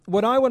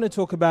what I want to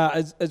talk about,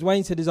 as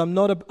Wayne said, is I'm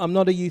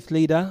not a youth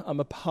leader. I'm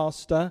a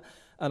pastor,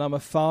 and I'm a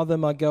father.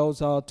 My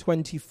girls are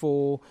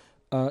 24,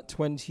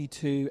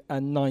 22,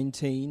 and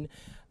 19,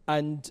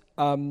 and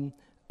I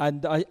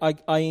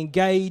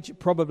engage.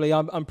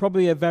 I'm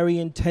probably a very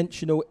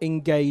intentional,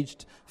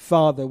 engaged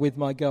father with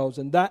my girls,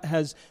 and that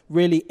has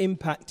really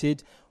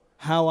impacted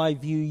how I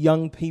view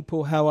young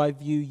people, how I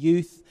view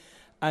youth.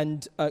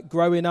 And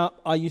growing up,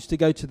 I used to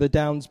go to the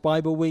Downs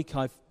Bible Week.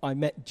 I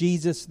met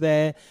Jesus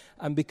there.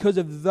 And because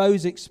of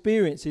those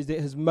experiences, it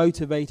has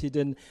motivated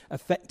and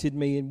affected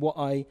me in what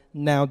I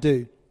now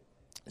do.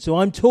 So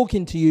I'm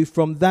talking to you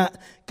from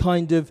that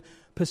kind of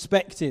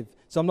perspective.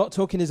 So I'm not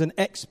talking as an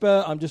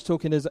expert. I'm just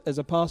talking as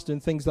a pastor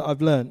and things that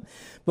I've learned.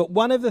 But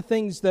one of the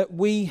things that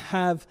we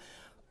have,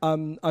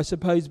 I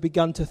suppose,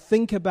 begun to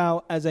think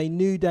about as a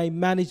Newday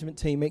management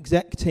team,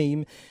 exec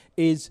team,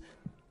 is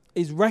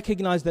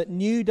recognize that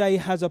Newday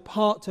has a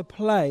part to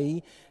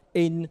play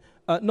in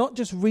not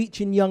just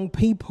reaching young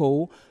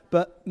people,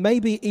 but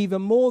maybe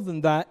even more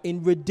than that,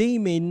 in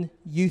redeeming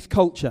youth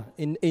culture,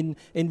 in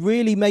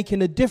really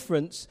making a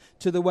difference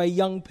to the way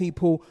young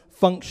people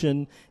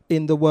function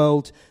in the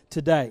world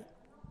today.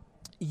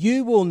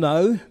 You will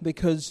know,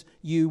 because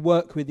you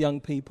work with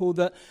young people,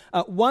 that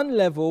at one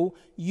level,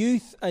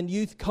 youth and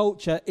youth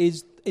culture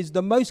is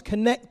the most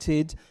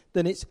connected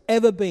than it's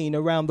ever been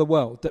around the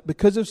world. That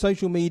because of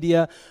social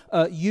media,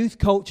 youth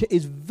culture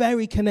is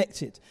very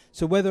connected.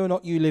 So whether or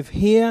not you live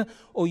here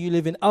or you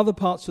live in other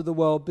parts of the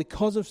world,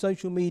 because of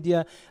social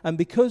media and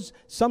because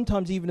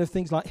sometimes even of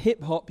things like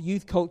hip-hop,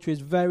 youth culture is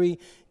very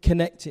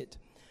connected.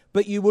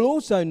 But you will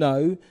also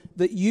know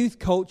that youth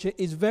culture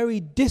is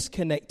very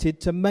disconnected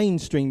to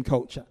mainstream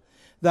culture.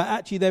 That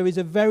actually there is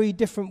a very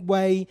different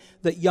way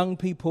that young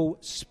people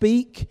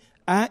speak,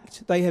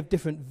 act. They have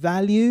different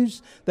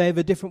values. They have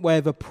a different way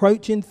of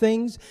approaching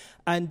things.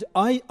 And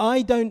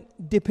I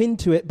don't dip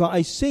into it, but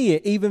I see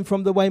it even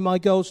from the way my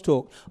girls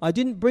talk. I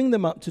didn't bring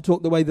them up to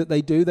talk the way that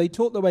they do. They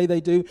talk the way they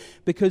do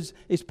because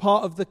it's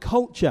part of the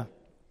culture.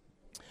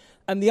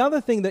 And the other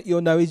thing that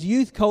you'll know is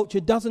youth culture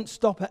doesn't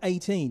stop at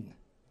 18.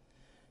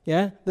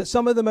 Yeah, that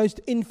some of the most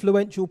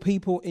influential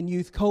people in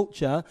youth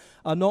culture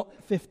are not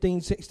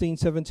 15, 16,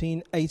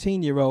 17,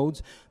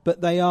 18-year-olds,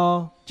 but they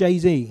are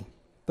Jay-Z,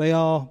 they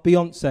are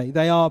Beyonce,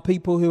 they are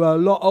people who are a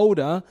lot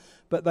older,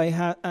 but they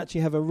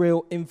actually have a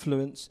real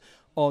influence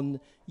on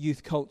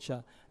youth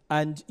culture.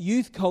 And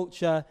youth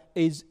culture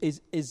is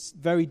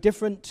very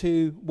different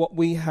to what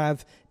we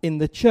have in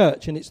the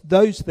church. And it's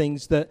those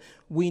things that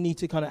we need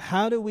to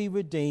how do we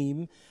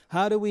redeem,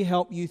 how do we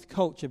help youth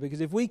culture?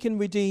 Because if we can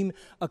redeem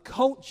a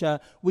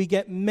culture, we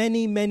get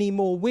many, many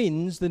more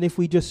wins than if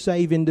we just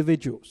save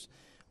individuals.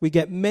 We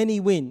get many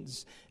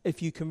wins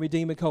if you can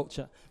redeem a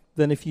culture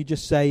than if you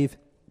just save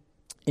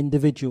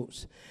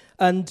individuals.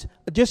 And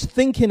just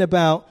thinking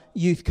about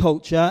youth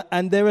culture,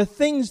 and there are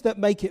things that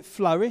make it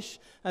flourish,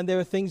 and there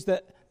are things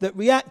that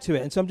react to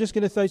it. And so I'm just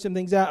going to throw some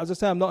things out. As I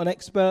say, I'm not an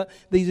expert.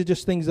 These are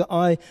just things that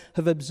I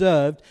have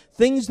observed.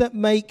 Things that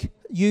make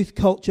youth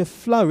culture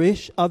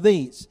flourish are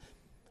these.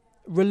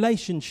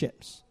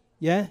 Relationships.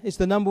 Yeah, it's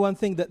the number one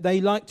thing, that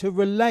they like to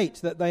relate,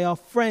 that they are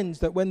friends,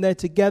 that when they're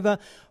together,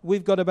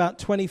 we've got about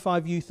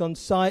 25 youth on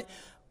site.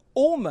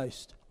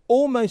 Almost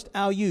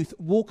our youth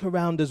walk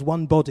around as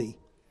one body.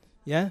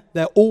 Yeah,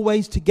 they're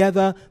always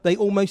together. They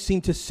almost seem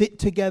to sit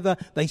together.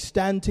 They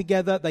stand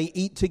together. They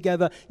eat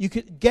together. You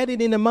could get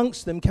it in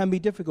amongst them can be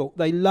difficult.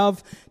 They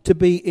love to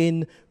be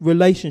in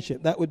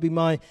relationship. That would be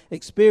my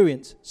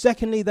experience.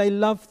 Secondly, they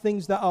love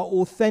things that are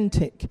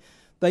authentic.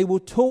 They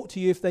will talk to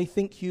you if they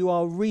think you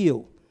are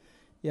real.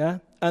 Yeah,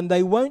 and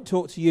they won't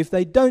talk to you if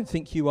they don't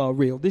think you are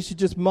real. This is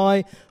just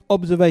my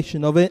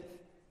observation of it.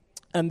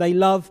 And they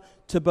love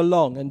to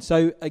belong. And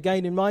so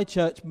again, in my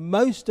church,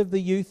 most of the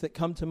youth that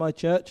come to my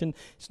church, and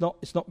it's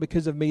not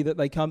because of me that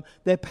they come,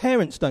 their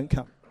parents don't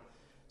come.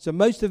 So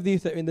most of the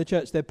youth that are in the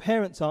church, their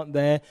parents aren't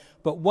there.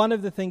 But one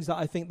of the things that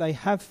I think they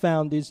have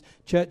found is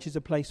church is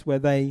a place where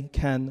they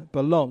can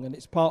belong. And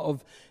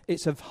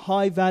it's of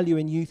high value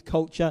in youth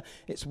culture.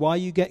 It's why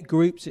you get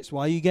groups. It's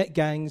why you get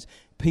gangs,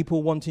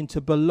 people wanting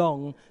to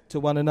belong to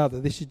one another.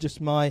 This is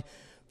just my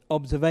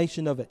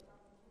observation of it.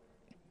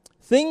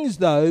 Things,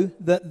 though,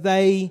 that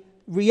they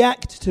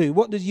react to.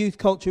 What does youth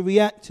culture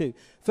react to?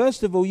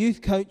 First of all,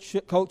 youth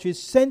culture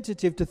is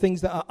sensitive to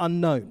things that are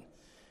unknown.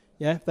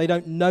 Yeah, if they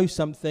don't know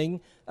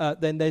something,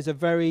 then there's a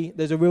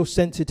real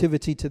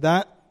sensitivity to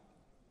that.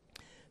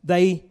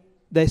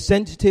 They're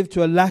sensitive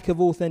to a lack of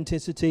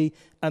authenticity,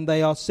 and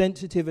they are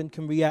sensitive and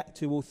can react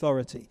to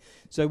authority.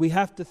 So we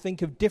have to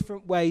think of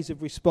different ways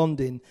of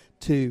responding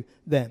to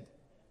them.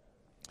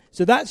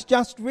 So that's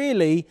just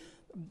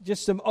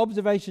some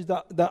observations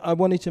that I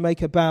wanted to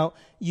make about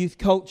youth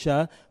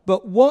culture.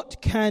 But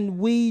what can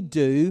we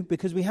do?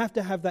 Because we have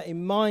to have that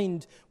in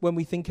mind when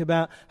we think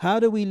about how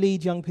do we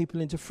lead young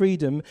people into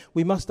freedom.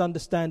 We must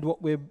understand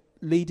what we're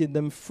leading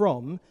them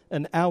from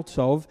and out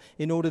of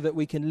in order that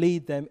we can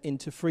lead them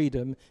into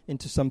freedom,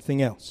 into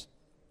something else.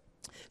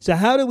 So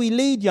how do we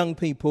lead young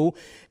people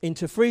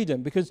into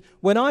freedom? Because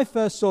when I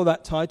first saw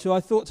that title, I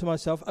thought to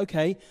myself,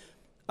 okay,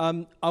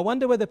 I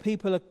wonder whether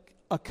people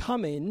are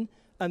coming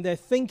and they're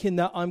thinking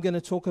that I'm going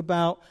to talk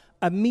about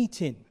a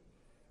meeting.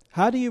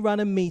 How do you run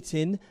a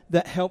meeting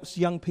that helps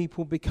young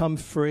people become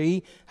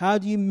free? How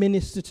do you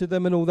minister to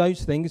them and all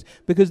those things?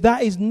 Because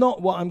that is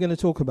not what I'm going to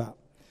talk about.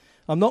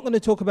 I'm not going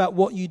to talk about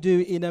what you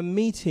do in a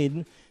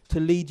meeting to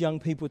lead young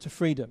people to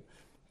freedom.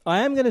 I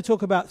am going to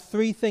talk about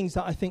 3 things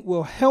that I think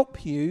will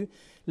help you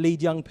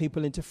lead young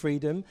people into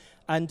freedom.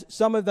 And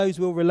some of those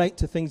will relate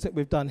to things that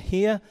we've done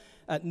here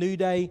at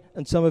Newday,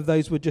 and some of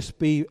those would just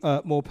be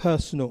more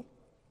personal.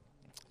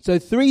 So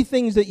 3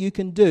 things that you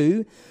can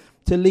do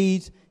to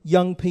lead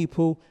young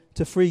people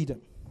to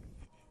freedom.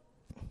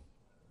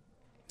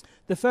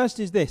 The first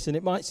is this, and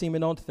it might seem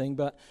an odd thing,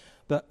 but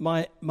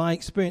my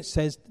experience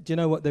says, do you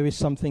know what? There is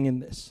something in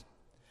this.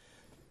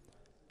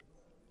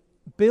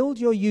 Build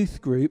your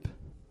youth group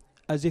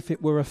as if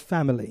it were a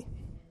family.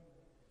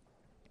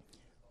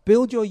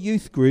 Build your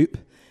youth group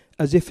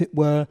as if it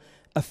were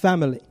a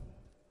family.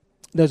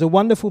 There's a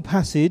wonderful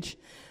passage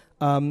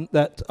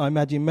that I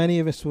imagine many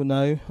of us will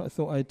know. I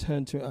thought I'd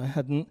turn to it. I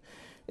hadn't.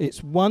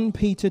 It's 1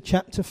 Peter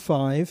chapter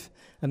 5,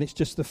 and it's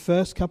just the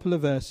first couple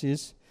of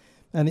verses,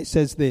 and it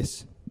says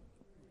this: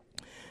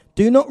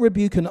 "Do not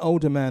rebuke an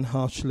older man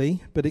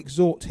harshly, but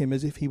exhort him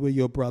as if he were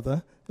your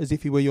brother, as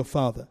if he were your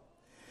father.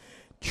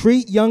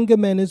 Treat younger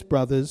men as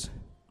brothers,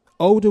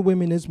 older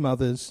women as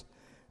mothers,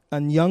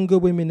 and younger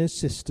women as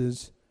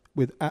sisters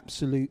with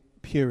absolute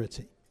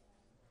purity."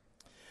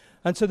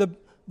 And so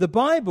the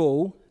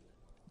Bible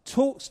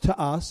talks to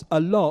us a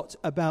lot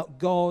about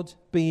God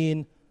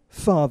being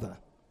Father.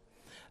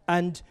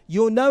 And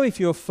you'll know if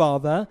you're a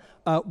father,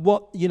 a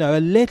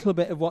little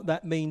bit of what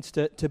that means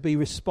to be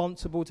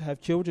responsible, to have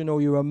children,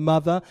 or you're a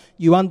mother.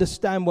 You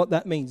understand what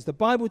that means. The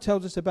Bible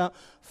tells us about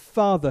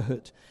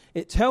fatherhood.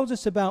 It tells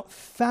us about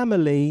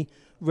family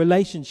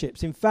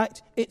relationships. In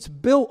fact, it's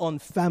built on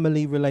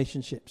family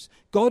relationships.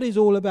 God is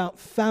all about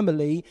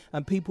family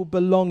and people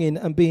belonging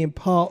and being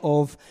part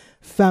of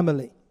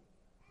family.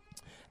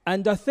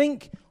 And I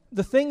think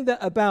the thing that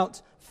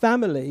about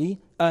family,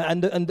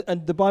 and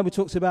the Bible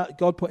talks about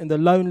God putting the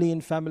lonely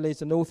in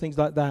families and all things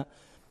like that.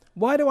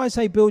 Why do I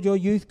say build your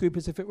youth group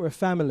as if it were a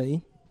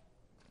family?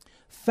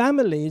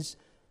 Families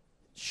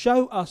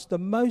show us the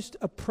most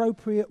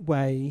appropriate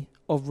way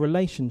of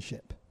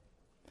relationship.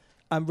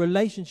 And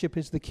relationship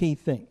is the key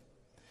thing.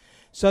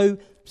 So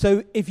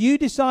if you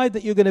decide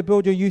that you're going to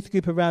build your youth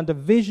group around a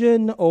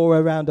vision or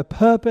around a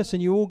purpose,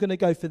 and you're all going to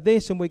go for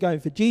this and we're going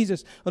for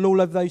Jesus and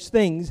all of those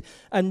things,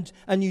 and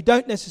you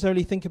don't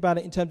necessarily think about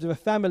it in terms of a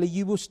family,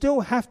 you will still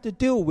have to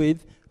deal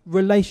with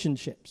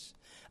relationships.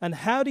 And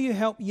how do you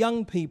help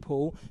young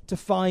people to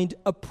find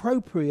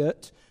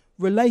appropriate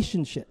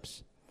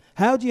relationships?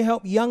 How do you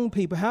help young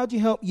people? How do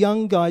you help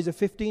young guys, a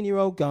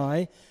 15-year-old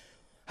guy,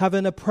 have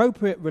an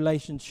appropriate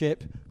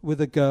relationship with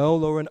a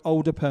girl or an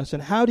older person?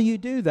 How do you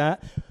do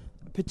that?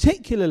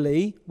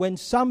 Particularly when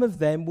some of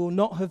them will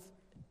not have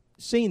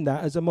seen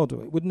that as a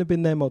model. It wouldn't have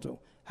been their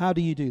model. How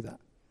do you do that?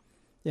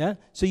 Yeah.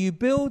 So you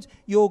build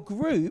your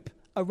group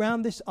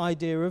around this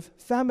idea of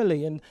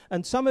family.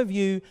 And some of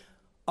you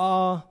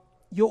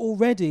you're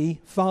already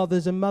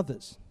fathers and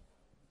mothers.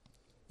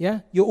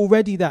 Yeah, you're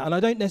already that. And I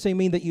don't necessarily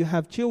mean that you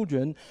have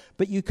children,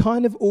 but you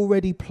kind of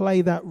already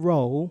play that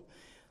role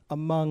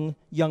among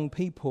young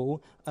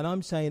people. And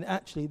I'm saying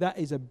actually that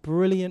is a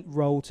brilliant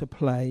role to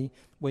play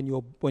when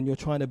you're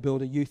trying to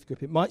build a youth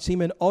group. It might seem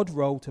an odd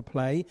role to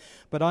play,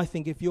 but I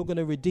think if you're going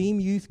to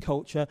redeem youth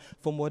culture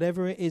from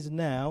whatever it is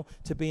now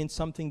to being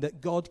something that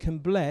God can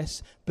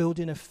bless,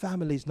 building a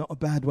family is not a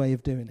bad way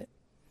of doing it.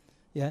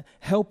 Yeah,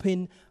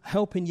 helping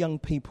young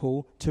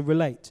people to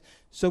relate.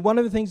 So one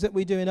of the things that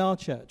we do in our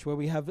church, where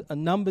we have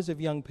numbers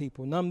of young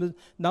people,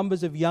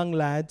 numbers of young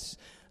lads,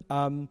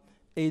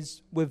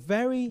 is we're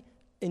very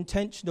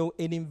intentional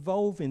in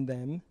involving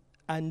them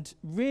and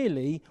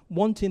really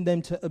wanting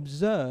them to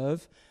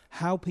observe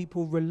how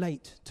people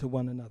relate to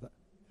one another.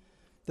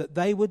 That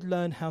they would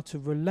learn how to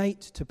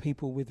relate to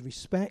people with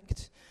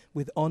respect,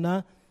 with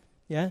honor.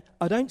 Yeah,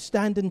 I don't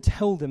stand and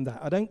tell them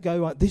that. I don't go,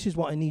 like, this is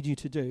what I need you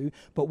to do.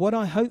 But what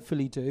we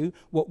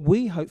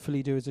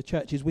hopefully do as a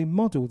church is we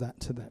model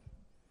that to them.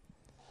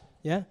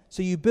 Yeah,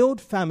 so you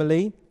build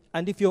family,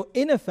 and if you're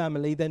in a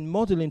family, then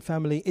modeling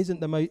family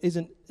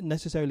isn't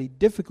necessarily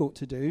difficult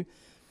to do.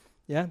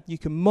 Yeah, you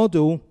can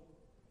model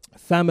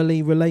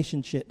family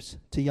relationships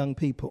to young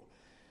people.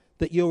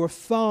 That you're a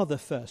father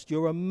first,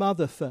 you're a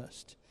mother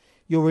first,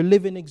 you're a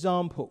living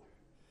example.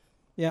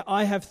 Yeah,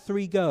 I have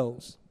 3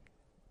 girls.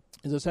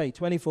 As I say,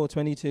 24,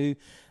 22,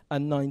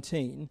 and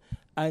 19.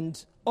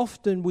 And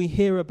often we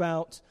hear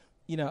about,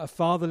 a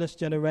fatherless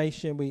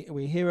generation.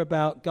 We hear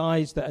about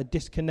guys that are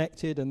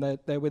disconnected and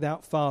they're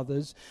without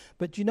fathers.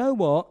 But do you know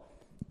what?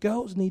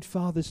 Girls need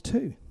fathers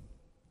too.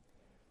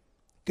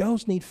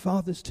 Girls need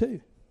fathers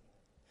too.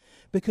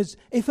 Because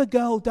if a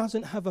girl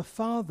doesn't have a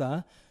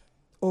father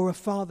or a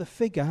father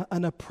figure,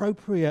 an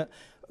appropriate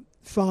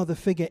father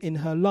figure in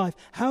her life,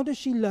 how does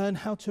she learn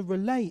how to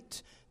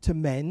relate to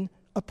men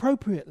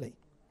appropriately?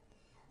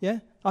 Yeah,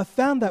 I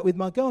found that with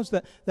my girls,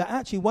 that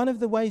actually one of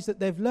the ways that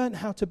they've learned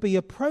how to be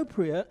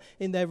appropriate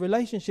in their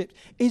relationships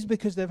is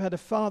because they've had a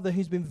father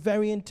who's been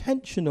very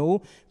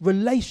intentional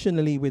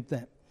relationally with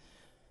them.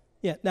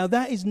 Yeah, now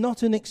that is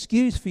not an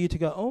excuse for you to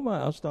go, oh, right,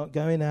 I'll start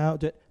going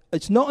out.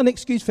 It's not an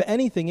excuse for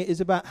anything. It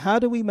is about how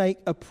do we make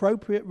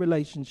appropriate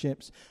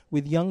relationships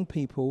with young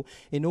people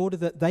in order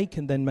that they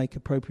can then make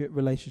appropriate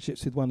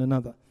relationships with one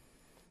another.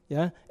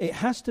 Yeah, it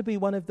has to be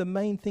one of the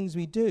main things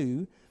we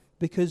do,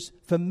 because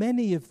for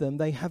many of them,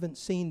 they haven't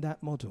seen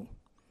that model.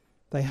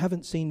 They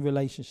haven't seen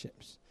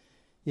relationships.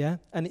 Yeah?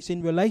 And it's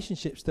in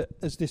relationships that,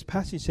 as this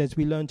passage says,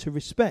 we learn to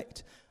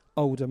respect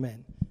older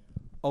men,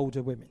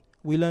 older women.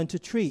 We learn to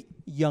treat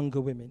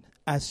younger women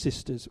as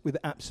sisters with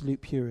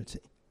absolute purity.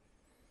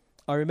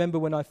 I remember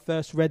when I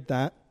first read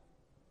that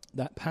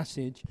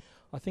passage,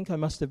 I think I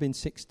must have been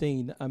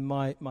 16, and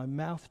my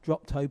mouth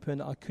dropped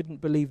open. I couldn't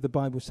believe the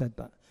Bible said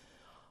that.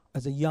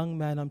 As a young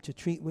man, I'm to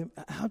treat women.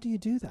 How do you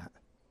do that?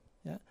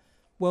 Yeah.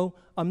 Well,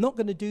 I'm not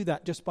going to do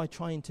that just by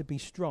trying to be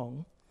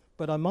strong,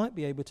 but I might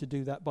be able to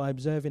do that by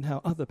observing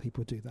how other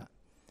people do that.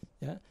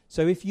 Yeah.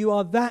 So if you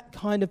are that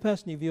kind of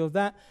person, if you're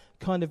that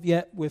kind of,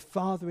 with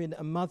fathering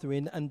and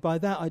mothering, and by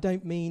that I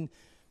don't mean,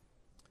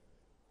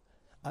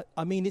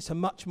 I mean it's a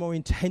much more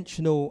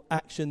intentional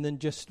action than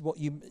just what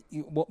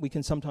we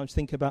can sometimes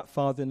think about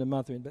fathering and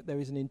mothering, but there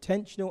is an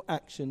intentional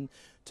action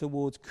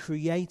towards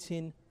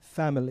creating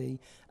family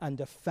and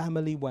a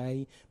family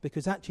way,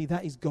 because actually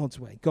that is God's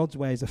way. God's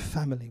way is a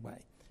family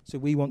way. So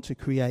we want to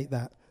create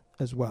that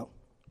as well.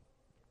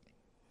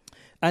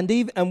 And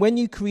when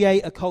you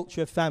create a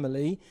culture of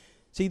family,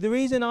 see, the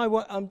reason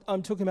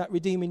I'm talking about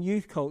redeeming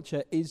youth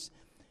culture is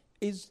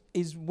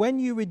when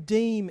you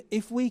redeem,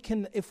 if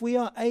we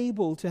are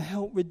able to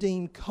help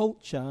redeem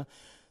culture,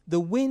 the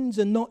wins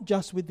are not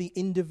just with the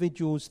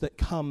individuals that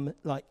come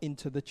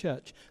into the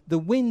church. The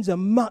wins are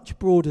much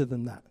broader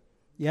than that.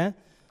 Yeah?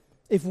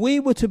 If we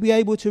were to be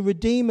able to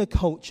redeem a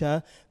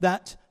culture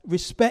that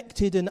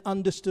respected and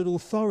understood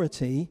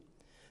authority,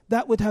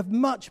 that would have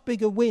much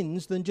bigger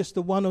wins than just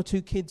the one or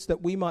two kids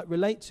that we might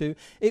relate to.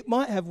 It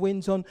might have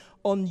wins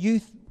on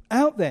youth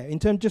out there in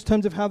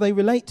terms of how they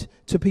relate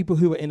to people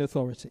who are in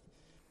authority.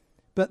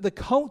 But the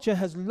culture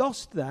has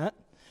lost that.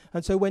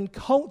 And so when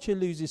culture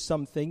loses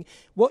something,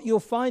 what you'll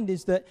find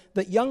is that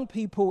young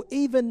people,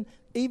 even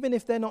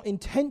if they're not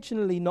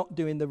intentionally not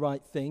doing the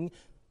right thing,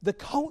 the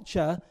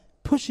culture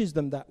pushes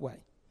them that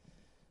way.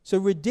 So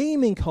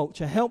redeeming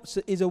culture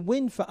is a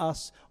win for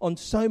us on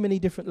so many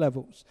different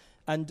levels.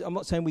 And I'm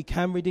not saying we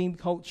can redeem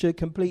culture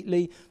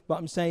completely, but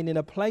I'm saying in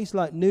a place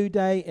like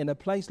Newday, in a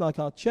place like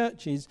our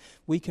churches,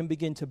 we can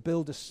begin to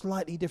build a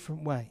slightly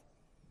different way.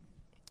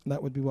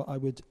 That would be what I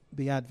would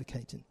be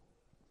advocating.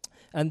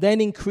 And then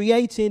in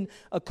creating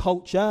a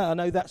culture, I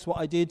know that's what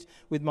I did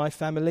with my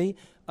family.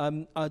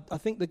 I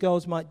think the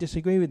girls might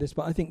disagree with this,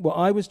 but I think what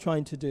I was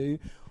trying to do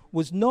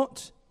was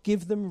not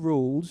give them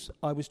rules.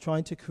 I was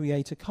trying to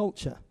create a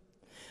culture.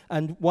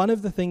 And one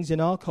of the things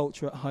in our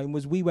culture at home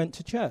was we went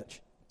to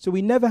church. So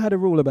we never had a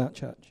rule about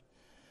church.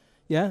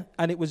 Yeah?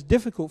 And it was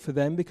difficult for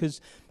them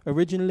because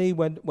originally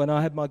when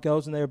I had my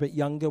girls and they were a bit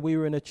younger, we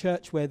were in a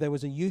church where there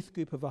was a youth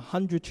group of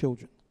 100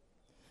 children.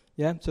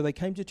 Yeah? So they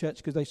came to church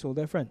because they saw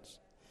their friends.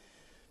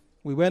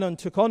 We went and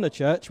took on a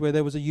church where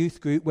there was a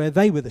youth group where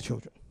they were the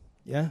children.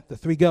 Yeah, the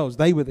three girls,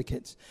 they were the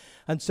kids.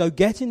 And so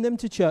getting them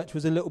to church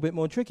was a little bit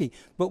more tricky.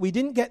 But we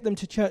didn't get them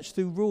to church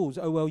through rules.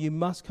 Oh, well, you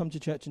must come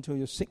to church until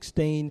you're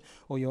 16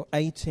 or you're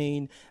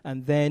 18.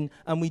 And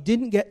we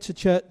didn't get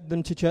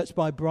them to church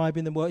by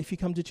bribing them. Well, if you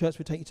come to church,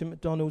 we'll take you to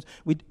McDonald's.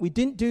 We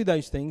didn't do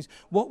those things.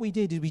 What we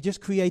did is we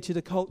just created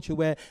a culture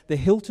where the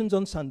Hyltons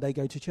on Sunday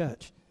go to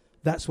church.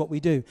 That's what we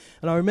do.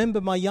 And I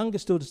remember my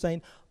youngest daughter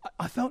saying,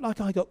 I felt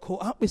like I got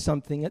caught up with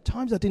something. At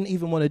times I didn't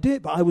even want to do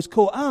it, but I was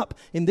caught up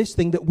in this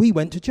thing that we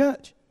went to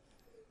church.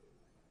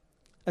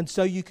 And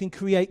so you can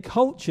create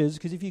cultures,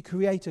 because if you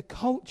create a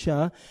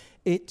culture,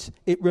 it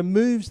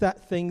removes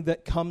that thing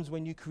that comes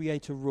when you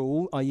create a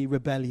rule, i.e.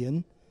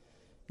 rebellion.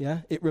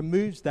 Yeah, it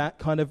removes that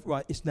kind of,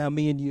 right, it's now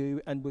me and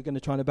you, and we're going to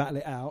try and battle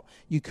it out.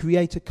 You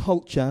create a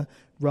culture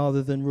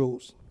rather than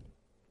rules.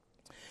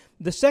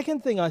 The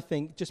second thing, I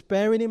think, just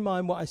bearing in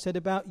mind what I said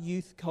about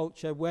youth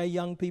culture, where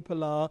young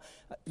people are,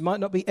 it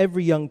might not be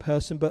every young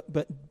person,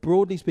 but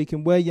broadly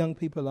speaking, where young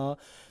people are.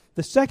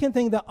 The second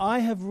thing that I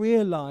have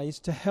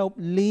realized to help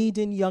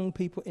leading young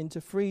people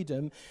into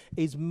freedom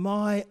is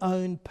my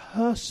own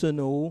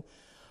personal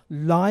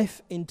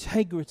life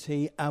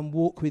integrity and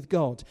walk with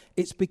God.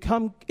 It's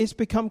become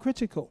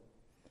critical.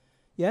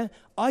 Yeah,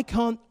 I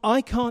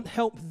can't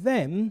help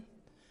them.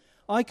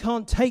 I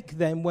can't take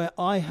them where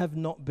I have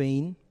not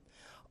been.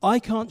 I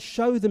can't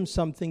show them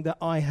something that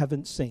I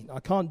haven't seen.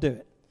 I can't do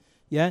it.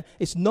 Yeah,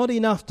 it's not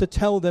enough to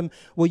tell them,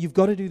 well, you've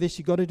got to do this,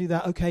 you've got to do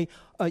that. Okay,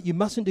 you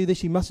mustn't do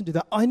this, you mustn't do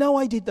that. I know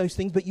I did those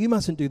things, but you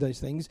mustn't do those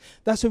things.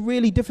 That's a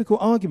really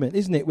difficult argument,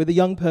 isn't it, with a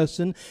young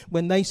person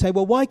when they say,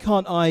 well, why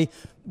can't I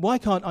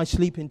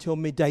sleep until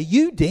midday?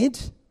 You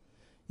did.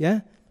 Yeah.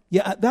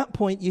 Yeah. At that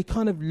point, you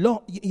kind of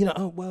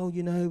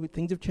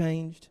things have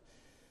changed.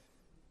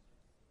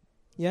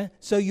 Yeah?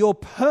 So your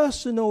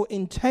personal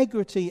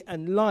integrity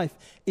and life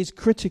is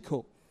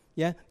critical.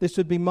 Yeah? This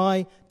would be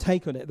my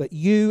take on it, that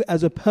you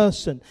as a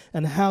person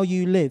and how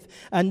you live.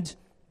 And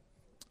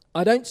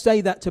I don't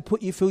say that to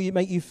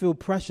make you feel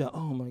pressure.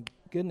 Oh my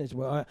goodness,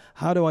 well,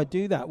 how do I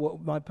do that?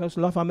 My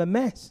personal life, I'm a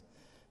mess.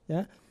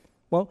 Yeah?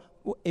 Well,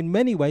 in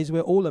many ways,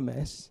 we're all a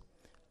mess.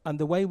 And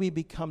the way we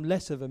become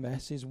less of a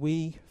mess is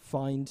we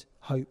find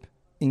hope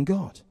in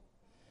God.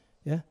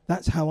 Yeah?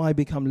 That's how I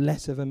become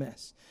less of a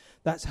mess.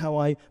 That's how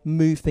I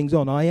move things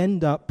on. I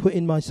end up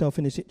putting myself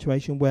in a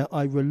situation where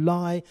I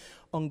rely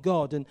on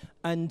God.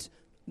 And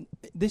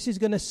this is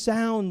going to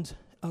sound,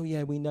 oh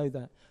yeah, we know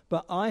that.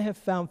 But I have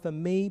found for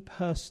me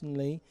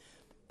personally,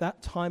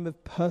 that time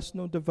of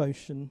personal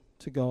devotion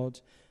to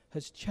God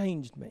has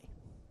changed me.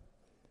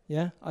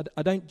 Yeah?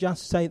 I don't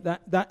just say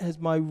that. That is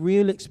my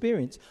real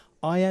experience.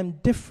 I am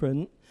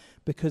different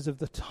because of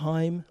the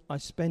time I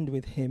spend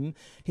with him.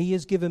 He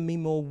has given me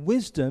more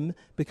wisdom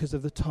because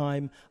of the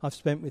time I've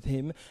spent with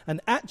him. And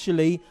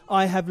actually,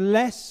 I have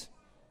less...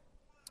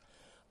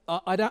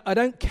 I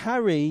don't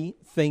carry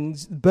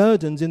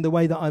burdens in the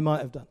way that I might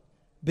have done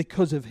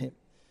because of him.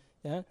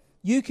 Yeah?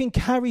 You can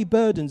carry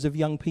burdens of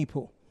young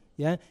people.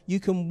 Yeah? You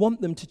can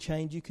want them to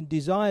change. You can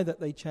desire that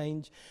they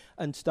change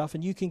and stuff.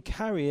 And you can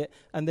carry it.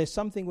 And there's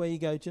something where you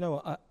go, do you know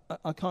what?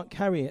 I can't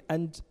carry it.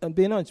 And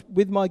being honest,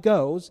 with my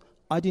girls,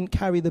 I didn't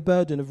carry the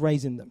burden of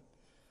raising them.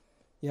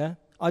 Yeah?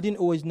 I didn't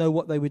always know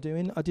what they were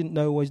doing. I didn't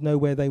always know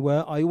where they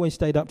were. I always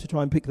stayed up to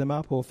try and pick them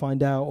up or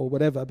find out or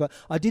whatever. But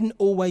I didn't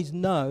always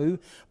know.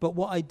 But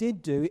what I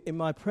did do in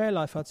my prayer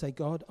life, I'd say,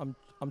 God, I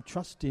am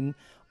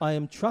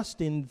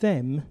trusting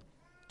them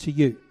to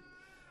you.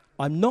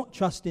 I'm not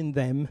trusting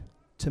them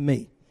to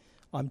me.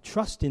 I'm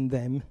trusting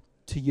them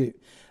to you.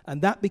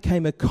 And that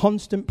became a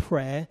constant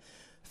prayer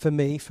for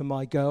me, for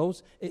my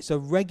girls. It's a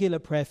regular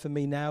prayer for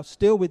me now,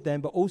 still with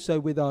them, but also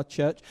with our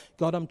church.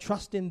 God, I'm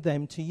trusting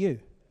them to you.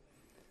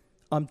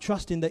 I'm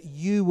trusting that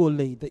you will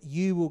lead, that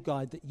you will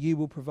guide, that you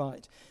will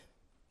provide.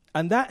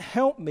 And that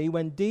helped me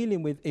when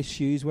dealing with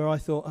issues where I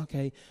thought,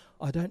 okay,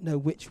 I don't know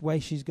which way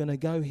she's going to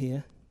go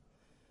here.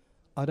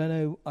 I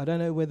don't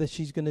know whether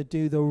she's going to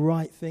do the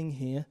right thing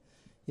here.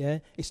 Yeah,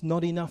 it's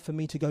not enough for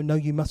me to go, no,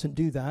 you mustn't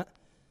do that,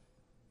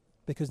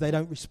 because they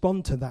don't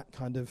respond to that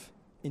kind of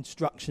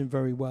instruction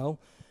very well.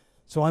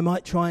 So I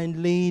might try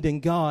and lead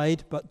and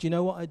guide, but do you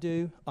know what I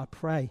do? I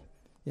pray.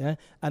 Yeah,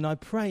 and I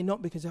pray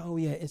not because, oh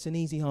yeah, it's an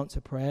easy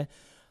answer prayer.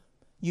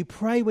 You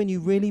pray when you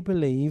really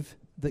believe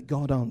that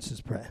God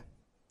answers prayer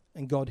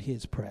and God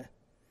hears prayer.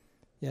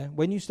 Yeah,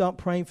 when you start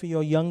praying for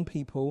your young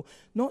people,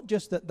 not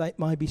just that they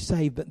might be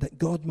saved, but that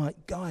God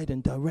might guide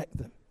and direct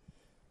them.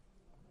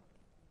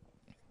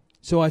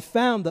 So I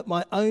found that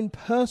my own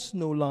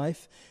personal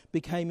life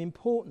became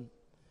important.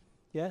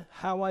 Yeah,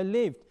 how I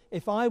lived.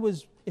 If I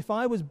was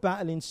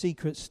battling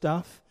secret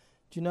stuff,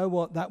 do you know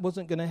what? That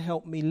wasn't going to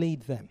help me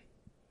lead them.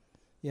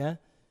 Yeah?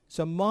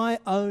 So my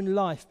own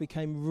life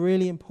became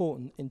really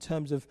important in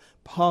terms of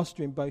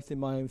pastoring both in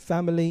my own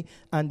family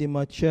and in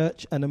my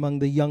church and among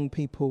the young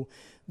people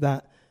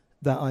that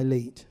I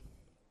lead.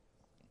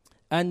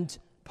 And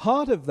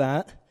part of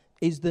that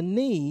is the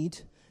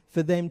need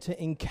for them to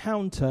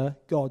encounter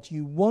God.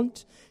 You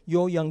want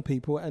your young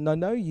people, and I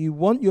know you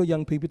want your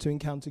young people to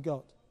encounter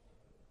God.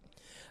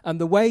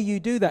 And the way you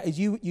do that is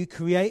you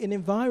create an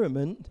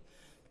environment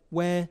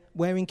where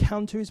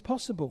encounter is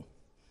possible.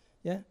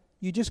 Yeah?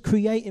 You just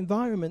create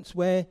environments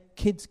where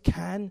kids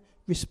can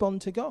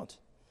respond to God.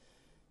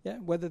 Yeah?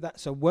 Whether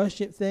that's a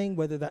worship thing,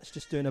 whether that's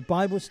just doing a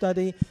Bible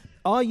study.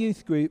 Our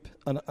youth group,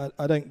 and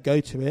I don't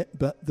go to it,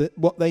 but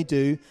what they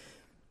do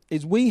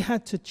is we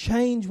had to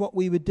change what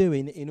we were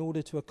doing in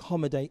order to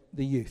accommodate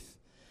the youth.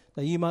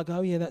 Now you might go,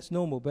 oh yeah, that's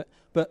normal,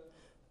 but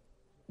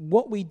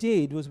what we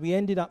did was we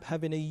ended up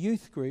having a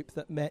youth group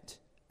that met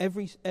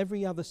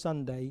every other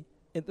Sunday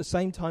at the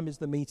same time as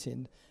the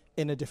meeting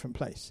in a different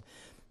place.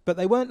 But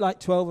they weren't like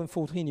 12 and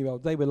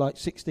 14-year-olds. They were like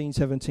 16,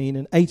 17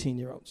 and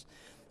 18-year-olds.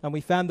 And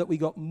we found that we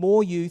got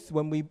more youth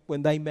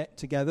when they met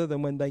together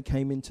than when they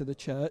came into the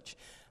church.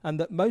 And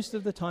that most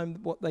of the time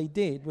what they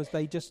did was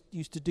they just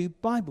used to do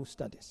Bible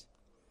studies.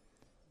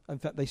 In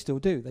fact, they still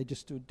do. They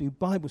just do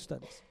Bible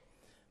studies.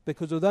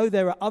 Because although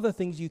there are other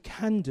things you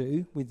can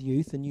do with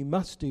youth and you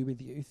must do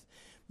with youth,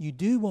 you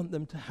do want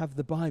them to have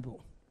the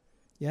Bible.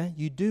 Yeah?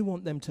 You do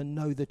want them to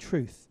know the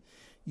truth.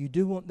 You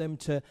do want them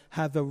to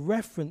have a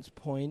reference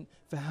point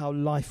for how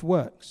life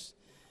works.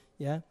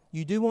 Yeah?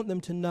 You do want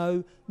them to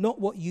know not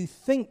what you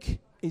think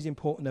is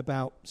important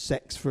about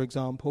sex, for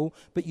example,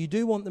 but you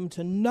do want them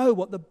to know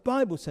what the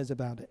Bible says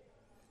about it.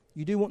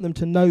 You do want them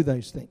to know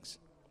those things.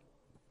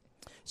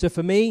 So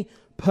for me,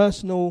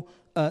 personal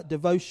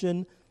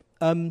devotion,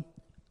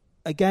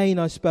 again,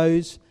 I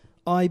suppose,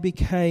 I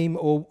became,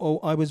 or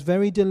I was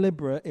very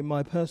deliberate in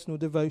my personal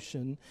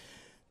devotion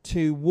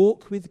to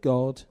walk with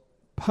God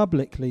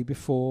publicly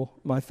before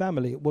my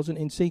family. It wasn't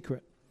in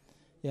secret.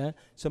 Yeah.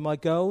 So my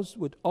girls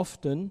would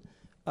often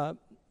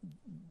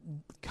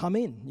come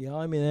in. Yeah,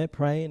 I'm in there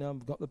praying.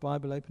 I've got the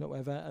Bible open or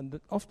whatever, and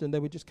often they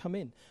would just come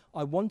in.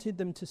 I wanted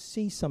them to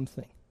see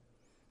something.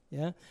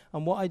 Yeah?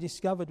 And what I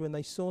discovered when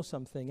they saw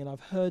something, and I've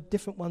heard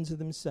different ones of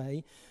them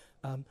say,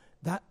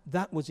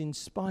 that was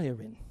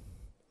inspiring.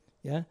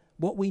 Yeah?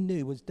 What we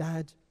knew was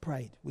Dad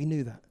prayed. We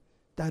knew that.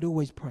 Dad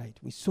always prayed.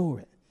 We saw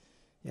it.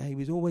 Yeah, he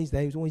was always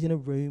there. He was always in a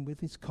room with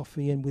his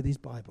coffee and with his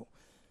Bible.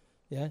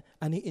 Yeah?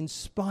 And it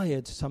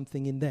inspired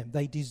something in them.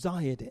 They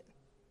desired it.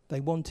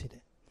 They wanted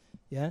it.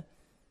 Yeah?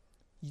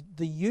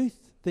 The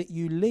youth that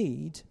you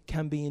lead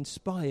can be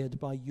inspired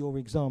by your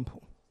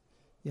example.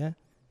 Yeah?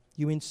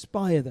 You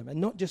inspire them,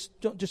 and not just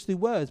through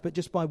words, but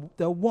just by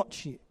they'll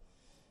watch you.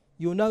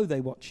 You'll know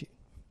they watch you.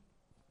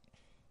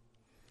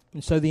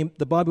 And so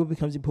the Bible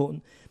becomes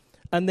important.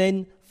 And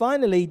then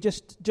finally,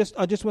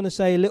 I just want to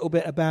say a little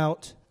bit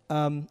about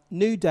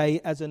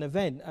Newday as an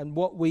event and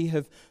what we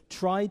have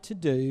tried to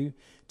do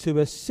to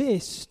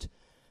assist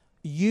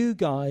you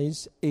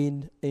guys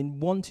in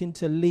wanting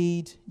to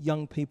lead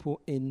young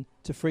people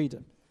into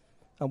freedom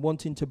and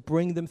wanting to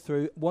bring them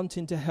through,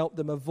 wanting to help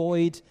them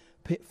avoid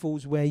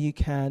pitfalls where you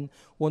can,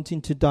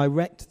 wanting to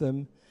direct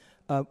them,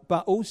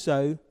 but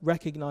also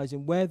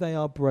recognizing where they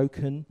are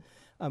broken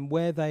and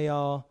where they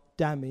are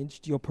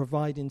damaged, you're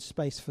providing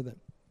space for them.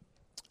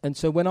 And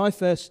so when I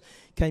first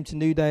came to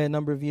Newday a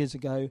number of years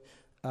ago,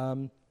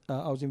 I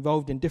was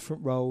involved in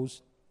different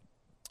roles,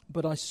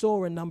 but I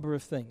saw a number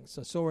of things.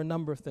 I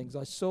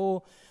saw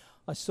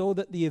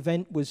that the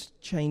event was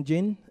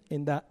changing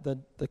in that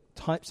the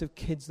types of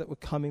kids that were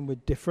coming were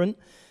different,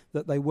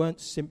 that they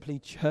weren't simply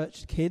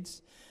church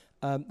kids,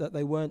 that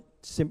they weren't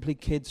simply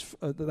kids,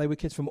 that they were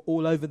kids from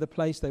all over the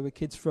place. They were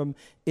kids from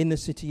inner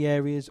city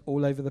areas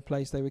all over the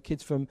place. They were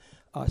kids from,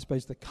 I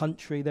suppose, the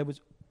country. There was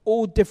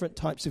all different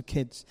types of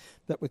kids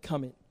that were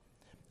coming.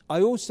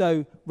 I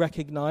also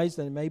recognized,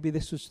 and maybe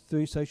this was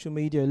through social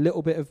media, a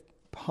little bit of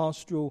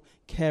pastoral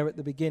care at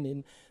the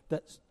beginning,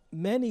 that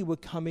many were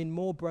coming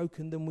more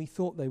broken than we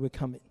thought they were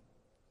coming.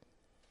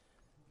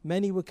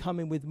 Many were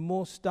coming with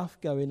more stuff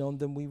going on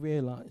than we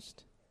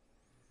realized.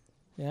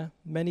 Yeah,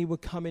 many were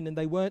coming and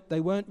they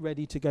weren't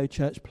ready to go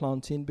church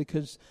planting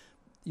because,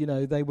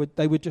 they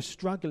were just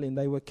struggling.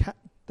 They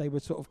were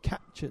sort of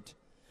captured.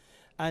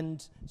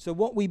 And so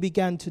what we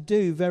began to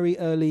do very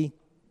early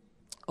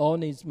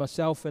on is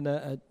myself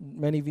and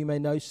many of you may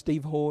know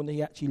Steve Horn.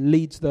 He actually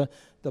leads the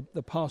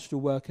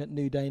pastoral work at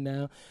Newday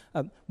now.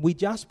 We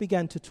just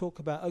began to talk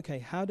about, okay,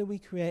 how do we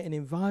create an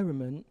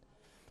environment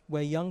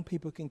where young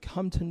people can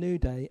come to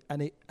Newday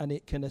and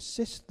it can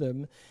assist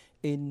them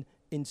in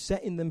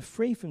setting them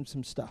free from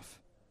some stuff,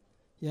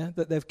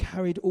 that they've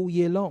carried all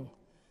year long.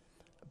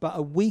 But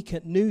a week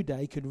at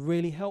Newday could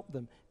really help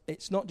them.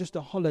 It's not just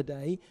a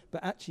holiday,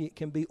 but actually it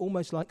can be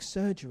almost like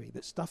surgery,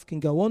 that stuff can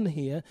go on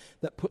here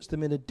that puts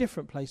them in a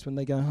different place when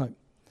they go home.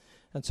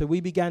 And so we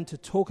began to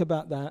talk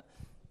about that.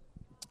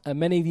 And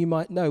many of you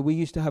might know, we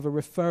used to have a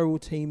referral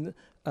team,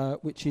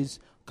 which is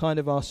kind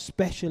of our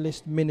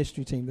specialist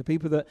ministry team. The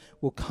people that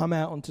will come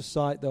out onto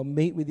site, they'll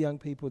meet with young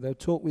people, they'll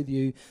talk with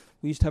you.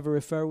 We used to have a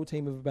referral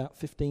team of about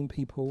 15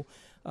 people.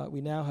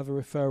 We now have a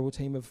referral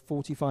team of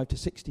 45 to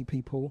 60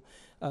 people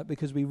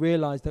because we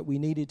realized that we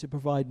needed to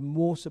provide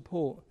more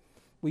support.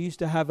 We used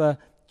to have a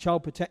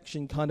child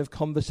protection kind of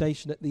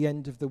conversation at the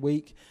end of the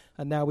week,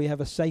 and now we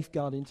have a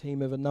safeguarding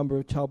team of a number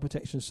of child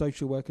protection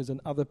social workers and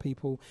other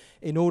people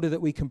in order that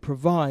we can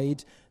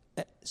provide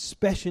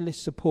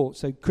specialist support,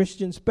 so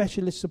Christian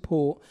specialist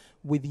support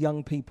with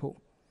young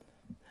people.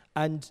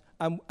 And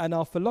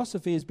our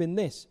philosophy has been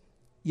this.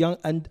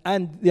 And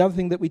the other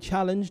thing that we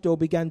challenged or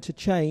began to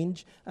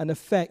change and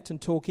affect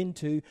and talk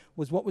into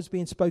was what was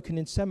being spoken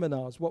in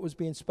seminars, what was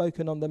being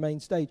spoken on the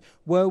main stage.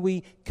 Were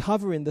we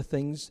covering the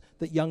things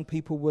that young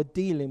people were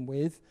dealing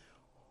with?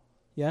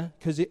 Yeah,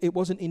 because it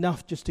wasn't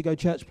enough just to go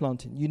church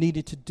planting. You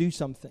needed to do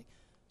something.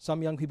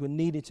 Some young people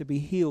needed to be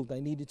healed. They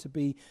needed to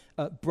be,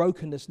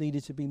 brokenness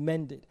needed to be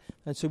mended.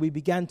 And so we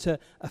began to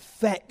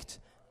affect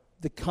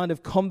the kind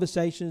of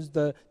conversations,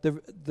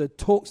 the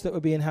talks that were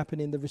being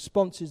happening, the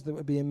responses that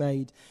were being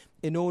made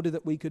in order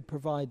that we could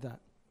provide that.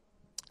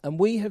 And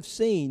we have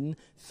seen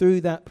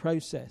through that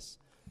process,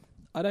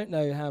 I don't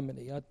know how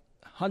many,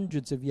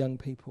 hundreds of young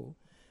people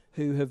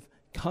who have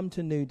come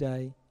to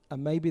Newday,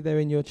 and maybe they're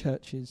in your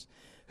churches,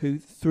 who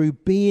through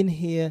being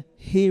here,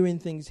 hearing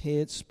things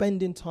here,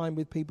 spending time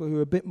with people who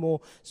are a bit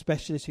more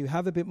specialist, who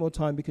have a bit more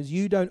time because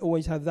you don't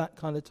always have that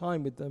kind of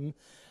time with them,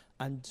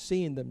 and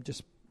seeing them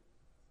just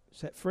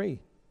set free,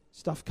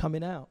 stuff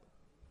coming out.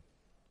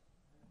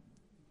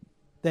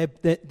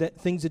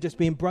 Things are just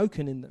being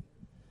broken in them.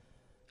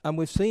 And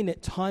we've seen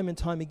it time and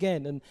time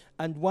again.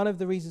 And one of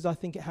the reasons I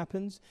think it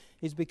happens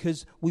is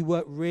because we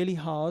work really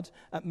hard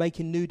at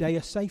making Newday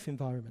a safe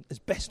environment as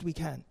best we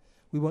can.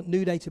 We want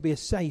Newday to be a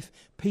safe,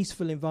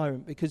 peaceful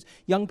environment because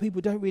young people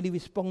don't really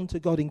respond to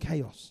God in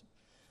chaos.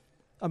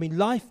 I mean,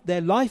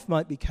 their life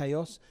might be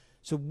chaos,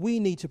 so we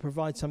need to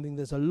provide something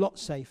that's a lot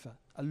safer,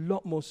 a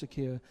lot more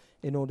secure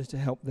in order to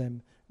help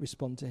them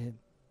respond to him.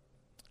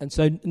 And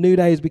so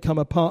Newday has become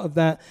a part of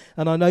that.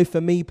 And I know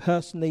for me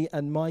personally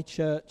and my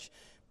church,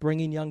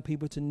 bringing young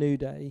people to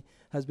Newday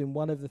has been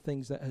one of the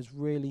things that has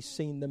really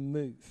seen them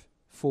move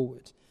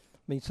forward.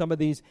 mean, some of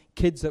these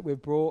kids that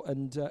we've brought,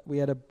 and we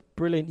had a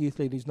brilliant youth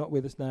leader who's not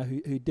with us now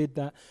who did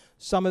that.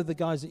 Some of the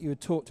guys that you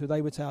would talk to,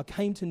 they would say, I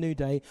came to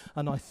Newday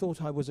and I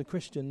thought I was a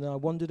Christian, and I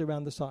wandered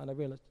around the site and I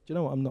realized, do you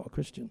know what, I'm not a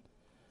Christian.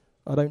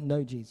 I don't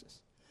know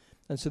Jesus.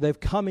 And so they've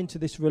come into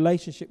this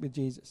relationship with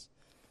Jesus.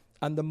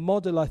 And the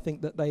model I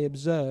think that they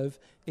observe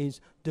is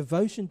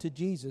devotion to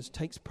Jesus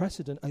takes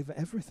precedent over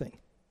everything.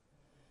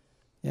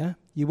 Yeah?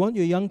 You want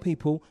your young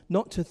people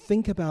not to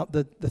think about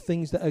the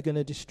things that are going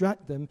to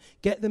distract them.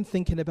 Get them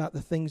thinking about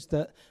the things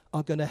that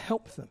are going to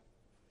help them.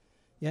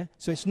 Yeah?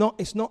 So it's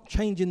not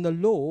changing the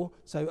law,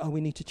 so we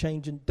need to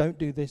change and don't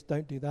do this,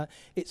 don't do that.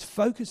 It's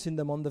focusing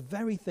them on the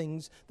very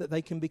things that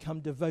they can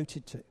become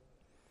devoted to.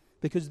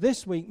 Because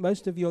this week,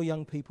 most of your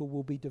young people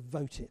will be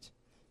devoted.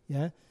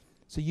 Yeah?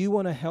 So you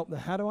want to help them.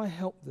 How do I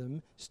help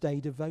them stay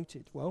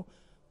devoted? Well,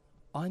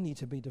 I need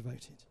to be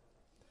devoted.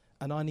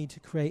 And I need to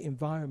create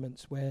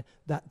environments where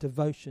that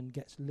devotion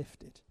gets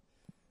lifted.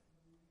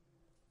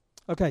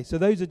 Okay, so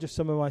those are just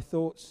some of my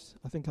thoughts.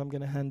 I think I'm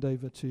going to hand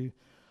over to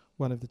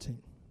one of the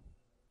team.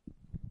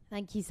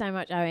 Thank you so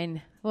much,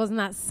 Owen. Wasn't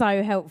that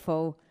so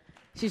helpful?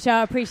 Should show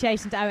our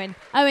appreciation to Owen.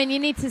 Owen, you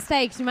need to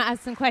stay because you might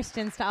have some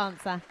questions to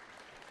answer.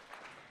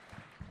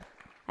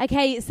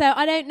 Okay, so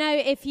I don't know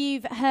if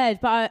you've heard,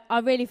 but I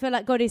really feel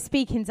like God is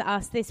speaking to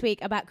us this week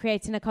about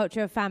creating a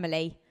culture of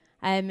family.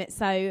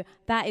 So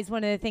that is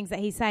one of the things that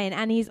he's saying.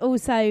 And he's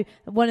also,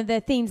 one of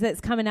the themes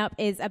that's coming up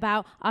is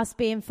about us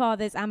being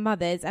fathers and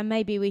mothers. And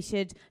maybe we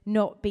should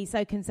not be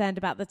so concerned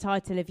about the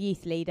title of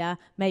youth leader.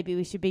 Maybe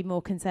we should be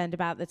more concerned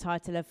about the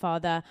title of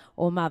father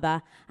or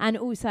mother. And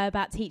also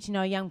about teaching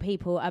our young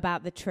people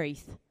about the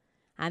truth.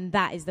 And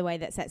that is the way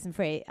that sets them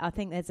free. I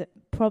think there's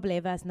probably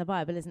a verse in the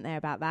Bible, isn't there,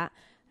 about that?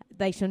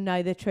 They shall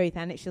know the truth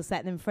and it shall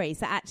set them free.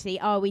 So actually,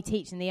 are we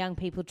teaching the young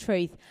people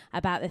truth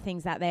about the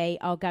things that they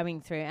are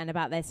going through and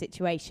about their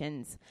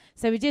situations?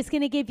 So we're just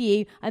going to give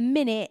you a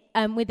minute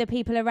with the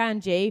people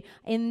around you.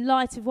 In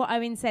light of what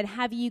Owen said,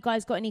 have you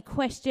guys got any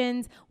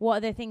questions? What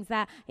are the things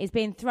that is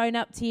being thrown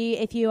up to you?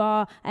 If you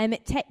are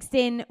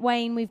texting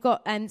Wayne, we've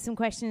got some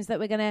questions that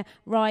we're going to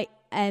write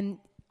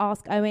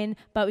ask Owen,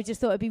 but we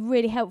just thought it'd be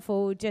really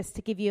helpful just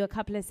to give you a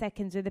couple of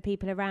seconds with the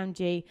people around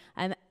you.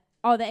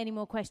 Are there any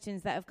more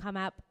questions that have come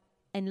up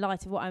in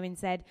light of what Owen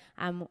said,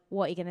 and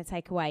what are you going to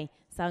take away?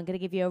 So I'm going to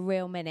give you a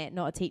real minute,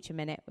 not a teacher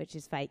minute, which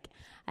is fake.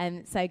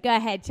 So go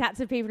ahead, chat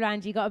to people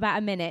around you. Got about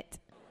a minute.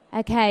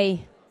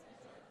 Okay.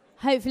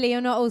 Hopefully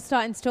you're not all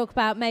starting to talk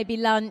about maybe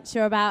lunch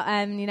or about,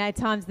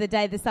 times of the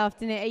day this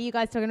afternoon. Are you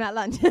guys talking about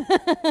lunch?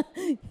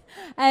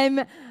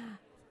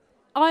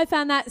 I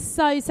found that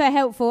so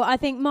helpful. I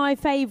think my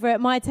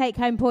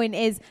take-home point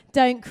is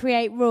don't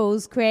create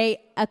rules,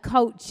 create a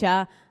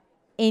culture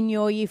in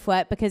your youth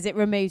work because it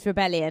removes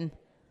rebellion.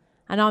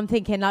 And I'm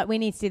thinking, we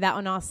need to do that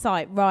on our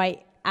site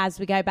right as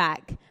we go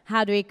back.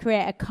 How do we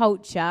create a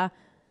culture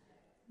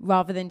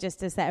rather than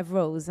just a set of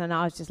rules? And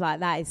I was just like,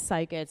 that is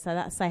so good. So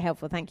that's so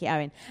helpful. Thank you,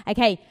 Owen.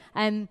 Okay,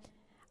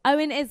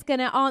 Owen is going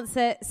to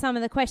answer some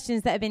of the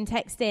questions that have been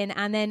texted in,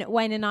 and then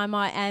Wayne and I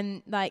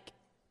might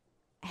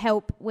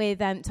help with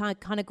to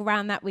kind of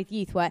ground that with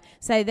youth work.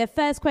 So the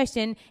first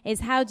question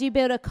is, how do you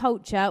build a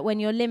culture when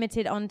you're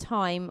limited on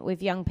time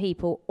with young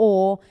people,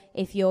 or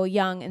if you're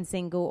young and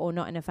single or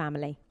not in a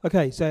family?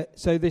 Okay,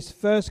 so this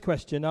first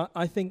question,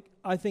 I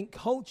think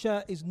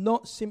culture is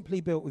not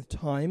simply built with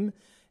time,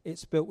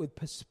 it's built with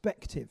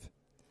perspective.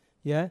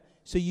 Yeah?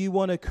 So you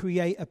want to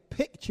create a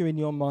picture in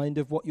your mind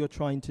of what you're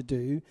trying to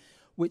do,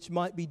 which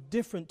might be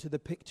different to the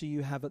picture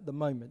you have at the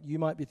moment. You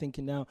might be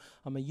thinking, now,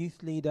 I'm a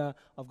youth leader,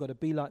 I've got to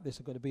be like this,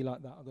 I've got to be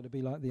like that, I've got to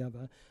be like the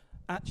other.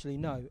 Actually,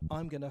 no,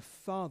 I'm going to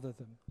father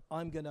them,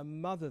 I'm going to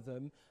mother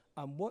them,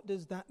 and what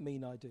does that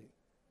mean I do?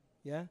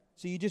 Yeah?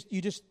 So you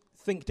just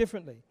think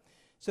differently.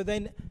 So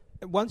then,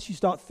 once you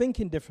start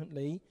thinking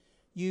differently,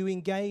 you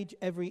engage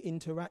every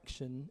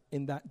interaction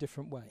in that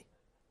different way.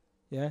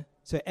 Yeah?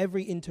 So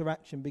every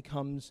interaction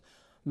becomes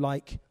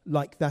like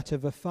that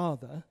of a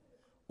father,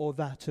 or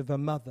that of a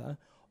mother,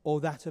 or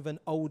that of an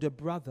older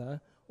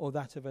brother, or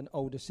that of an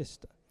older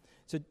sister.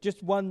 So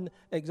just one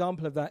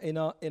example of that in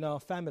our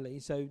family,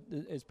 so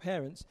as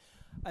parents,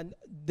 and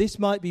this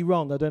might be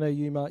wrong, I don't know,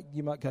 you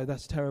might go,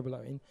 that's terrible,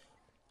 Owen.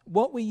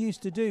 What we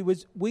used to do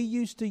was we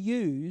used to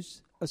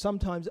use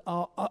sometimes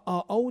our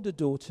older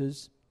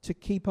daughters to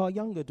keep our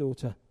younger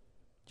daughter.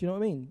 Do you know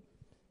what I mean?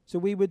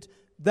 So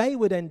they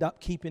would end up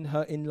keeping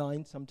her in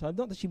line sometimes.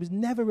 Not that she was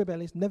never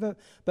rebellious,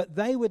 but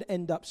they would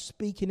end up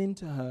speaking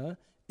into her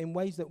in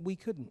ways that we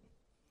couldn't.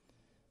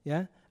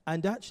 Yeah?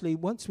 And actually,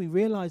 once we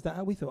realized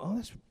that, we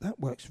thought, that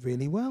works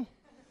really well.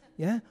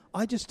 Yeah?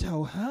 I just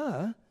tell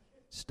her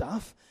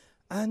stuff,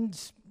 and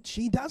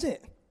she does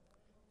it.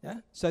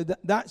 Yeah? So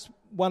that's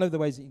one of the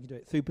ways that you can do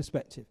it, through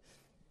perspective.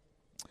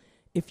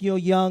 If you're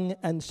young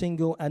and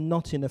single and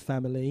not in a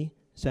family,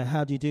 so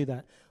how do you do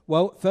that?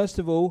 Well, first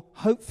of all,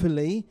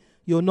 hopefully,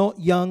 you're not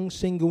young,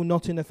 single,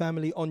 not in a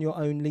family, on your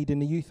own, leading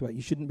the youth work.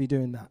 You shouldn't be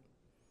doing that.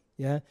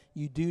 Yeah,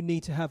 you do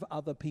need to have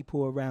other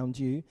people around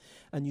you,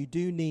 and you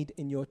do need,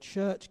 in your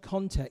church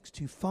context,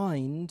 to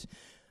find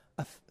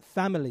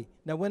family.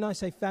 Now, when I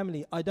say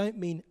family, I don't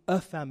mean a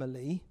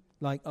family,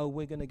 like, oh,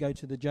 we're going to go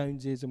to the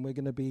Joneses and we're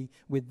going to be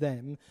with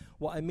them.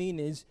 What I mean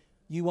is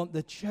you want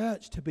the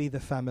church to be the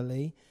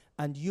family,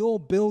 and you're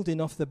building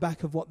off the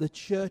back of what the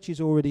church is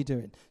already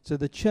doing. So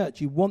the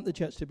church, you want the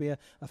church to be a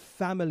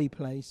family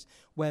place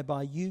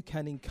whereby you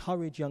can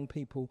encourage young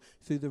people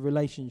through the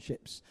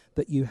relationships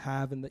that you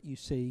have and that you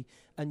see.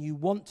 And you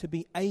want to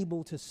be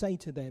able to say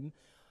to them,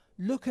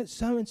 look at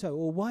so-and-so,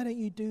 or why don't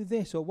you do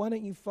this, or why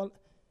don't you follow?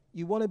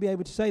 You want to be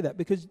able to say that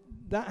because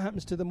that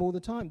happens to them all the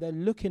time. They're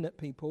looking at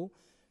people,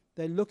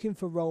 they're looking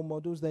for role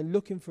models, they're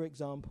looking for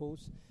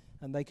examples,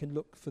 and they can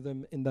look for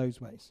them in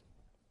those ways.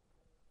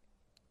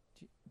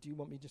 Do you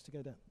want me just to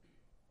go down?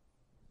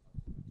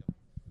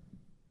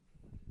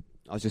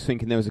 I was just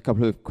thinking there was a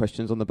couple of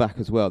questions on the back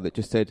as well that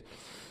just said,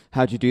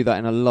 how do you do that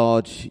in a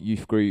large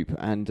youth group?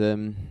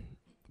 And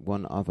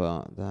one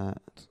other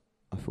that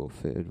I thought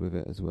fitted with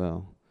it as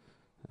well.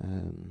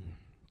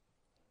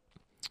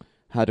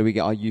 How do we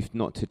get our youth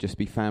not to just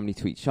be family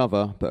to each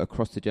other, but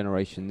across the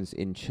generations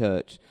in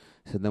church,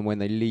 so then when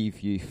they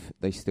leave youth,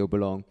 they still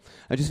belong?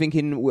 I'm just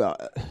thinking,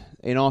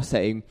 in our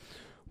setting,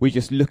 we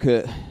just look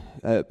at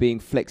being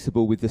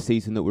flexible with the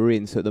season that we're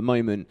in. So at the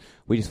moment,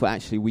 we just thought,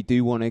 actually, we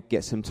do want to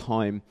get some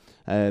time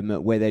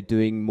where they're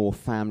doing more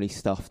family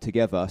stuff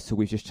together. So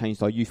we've just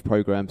changed our youth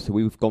program. So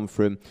we've gone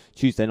from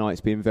Tuesday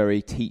nights being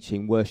very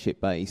teaching,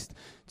 worship-based,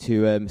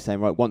 to saying,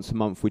 right, once a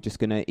month, we're just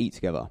going to eat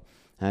together.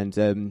 And,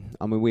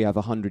 I mean, we have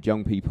 100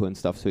 young people and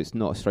stuff, so it's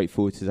not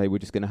straightforward to say we're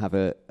just going to have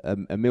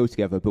a meal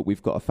together. But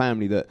we've got a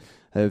family that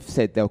have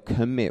said they'll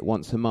commit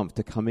once a month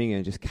to coming in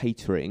and just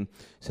catering,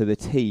 so the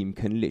team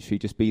can literally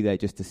just be there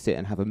just to sit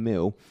and have a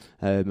meal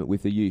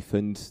with the youth.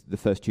 And the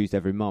first Tuesday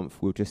every month,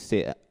 we'll just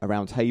sit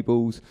around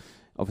tables.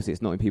 Obviously,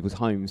 it's not in people's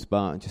homes,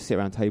 but just sit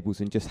around tables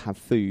and just have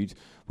food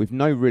with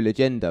no real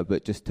agenda,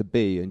 but just to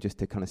be and just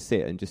to kind of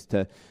sit and just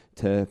to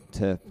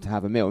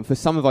have a meal. And for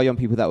some of our young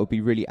people, that would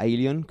be really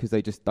alien because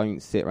they just don't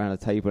sit around a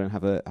table and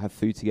have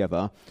food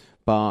together.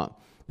 But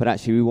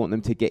actually, we want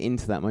them to get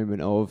into that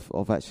moment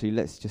of actually,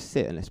 let's just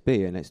sit and let's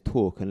be and let's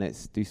talk and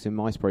let's do some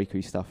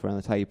icebreakery stuff around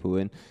the table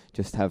and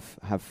just have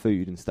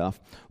food and stuff.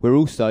 We're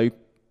also,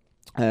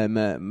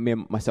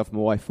 myself and my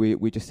wife,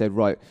 we just said,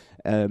 right,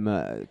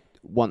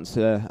 once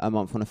a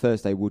month on a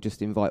Thursday, we'll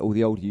just invite all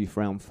the older youth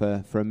around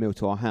for a meal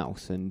to our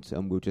house, and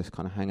we'll just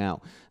kind of hang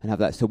out and have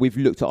that. So we've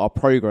looked at our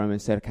program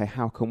and said, okay,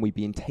 how can we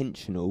be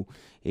intentional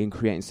in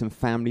creating some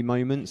family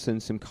moments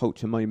and some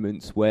culture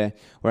moments where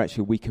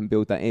actually we can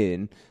build that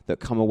in,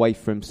 that come away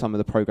from some of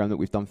the program that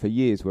we've done for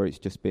years, where it's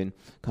just been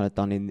kind of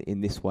done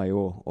in this way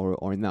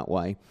or in that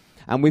way.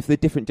 And with the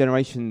different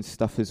generations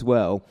stuff as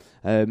well,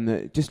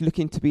 just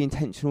looking to be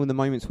intentional in the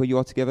moments where you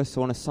are together.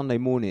 So on a Sunday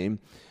morning,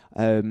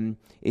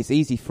 it's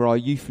easy for our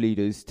youth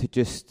leaders to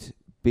just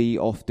be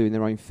off doing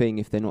their own thing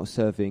if they're not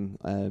serving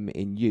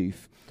in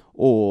youth,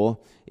 or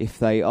if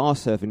they are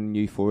serving in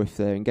youth, or if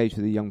they're engaged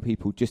with the young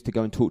people, just to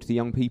go and talk to the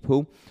young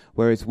people.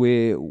 Whereas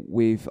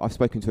I've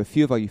spoken to a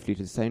few of our youth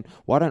leaders saying,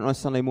 why don't on a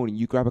Sunday morning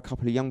you grab a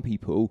couple of young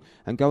people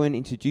and go and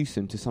introduce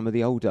them to some of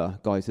the older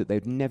guys that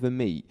they'd never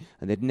meet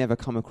and they'd never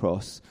come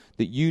across,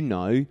 that you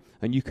know,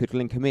 and you could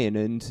link them in,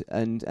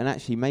 and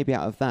actually maybe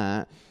out of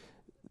that,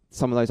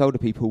 some of those older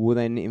people will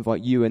then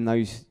invite you and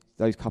those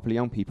couple of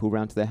young people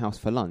round to their house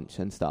for lunch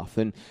and stuff,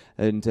 and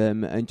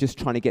just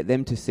trying to get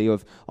them to see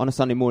on a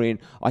Sunday morning,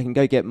 I can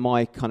go get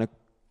my kind of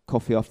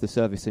coffee after the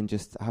service and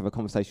just have a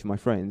conversation with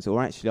my friends,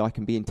 or actually I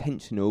can be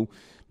intentional,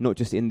 not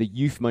just in the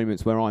youth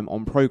moments where I'm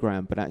on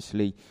program, but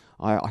actually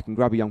I can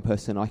grab a young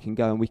person, I can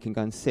go and we can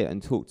go and sit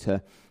and talk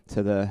to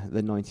the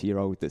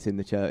 90-year-old that's in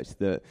the church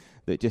that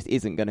just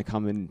isn't going to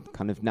come and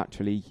kind of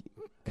naturally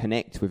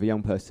connect with a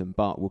young person,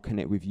 but will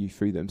connect with you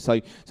through them.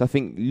 So I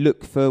think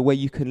look for where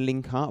you can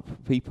link up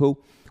people.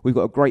 We've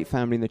got a great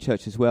family in the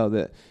church as well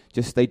that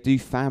just, they do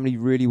family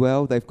really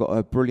well. They've got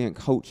a brilliant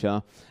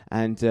culture,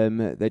 and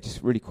they're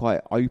just really quite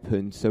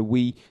open. So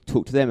we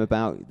talk to them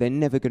about, they're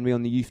never going to be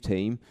on the youth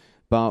team,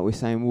 but we're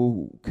saying,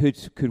 well,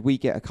 could we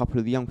get a couple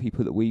of the young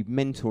people that we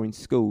mentor in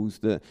schools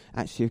that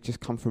actually have just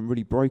come from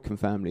really broken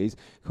families?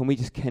 Can we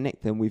just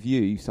connect them with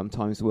you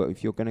sometimes? Well,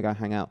 if you're going to go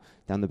hang out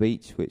down the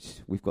beach,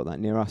 which we've got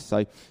that near us,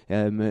 so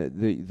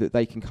that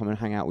they can come and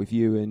hang out with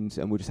you, and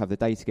we'll just have the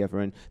day together.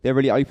 And they're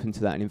really open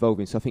to that and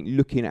involving. So I think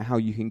looking at how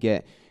you can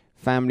get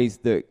families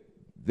that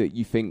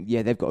you think,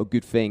 yeah, they've got a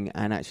good thing,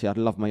 and actually I'd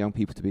love my young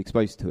people to be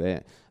exposed to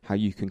it, how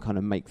you can kind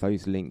of make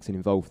those links and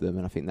involve them.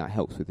 And I think that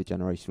helps with the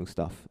generational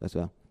stuff as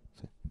well.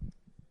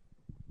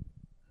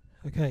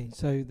 Okay,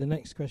 so the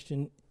next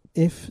question,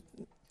 if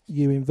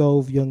you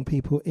involve young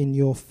people in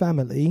your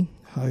family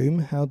home,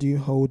 how do you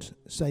hold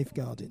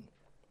safeguarding?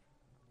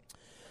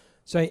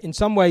 So in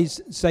some ways,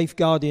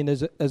 safeguarding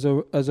as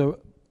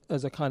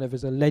a kind of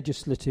as a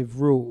legislative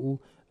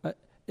rule,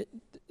 it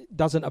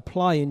doesn't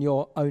apply in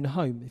your own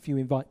home. If you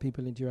invite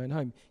people into your own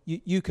home,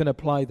 you can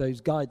apply those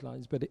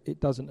guidelines, but it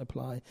doesn't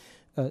apply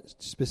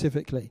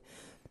specifically.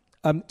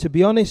 To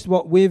be honest,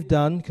 what we've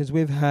done, because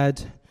we've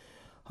had,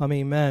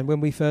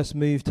 when we first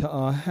moved to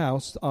our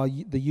house,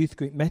 the youth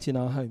group met in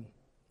our home.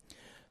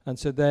 And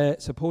so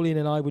Pauline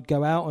and I would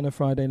go out on a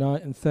Friday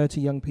night, and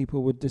 30 young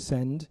people would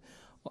descend.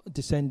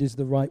 Descend is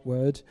the right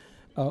word,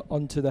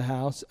 onto the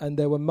house. And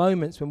there were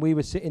moments when we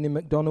were sitting in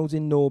McDonald's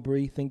in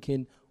Norbury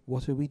thinking,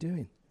 what are we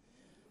doing?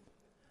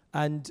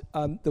 And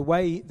the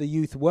way the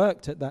youth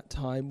worked at that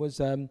time was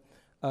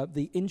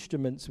the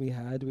instruments we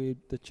had.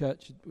 The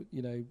church,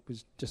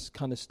 was just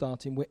kind of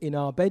starting. We're in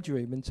our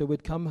bedroom, and so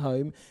we'd come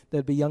home.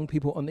 There'd be young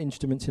people on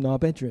instruments in our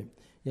bedroom.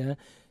 Yeah.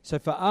 So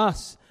for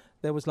us,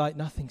 there was like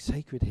nothing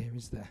sacred here,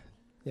 is there?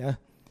 Yeah.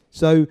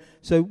 So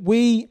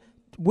we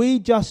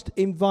just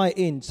invite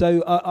in.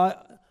 So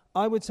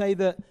I would say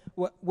that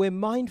we're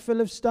mindful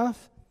of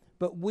stuff,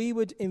 but we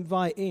would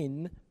invite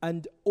in,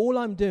 and all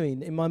I'm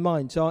doing in my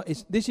mind,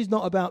 this is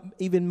not about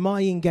even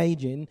my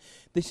engaging,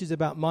 this is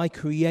about my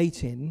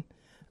creating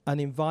an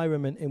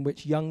environment in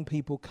which young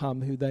people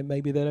come who they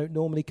don't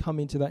normally come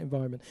into that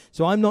environment.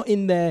 So I'm not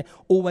in there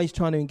always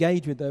trying to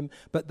engage with them,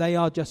 but they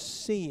are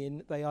just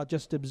seeing, they are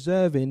just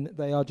observing,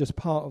 they are just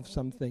part of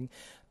something.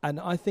 And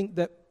I think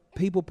that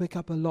people pick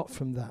up a lot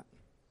from that.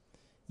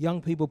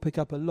 Young people pick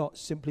up a lot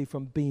simply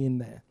from being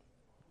there.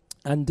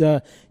 And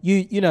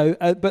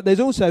but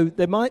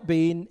there might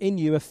be in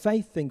you a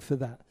faith thing for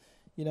that.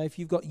 If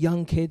you've got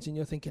young kids and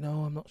you're thinking,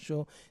 I'm not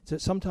sure. So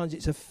sometimes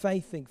it's a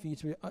faith thing for you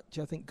to be,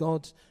 actually, I think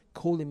God's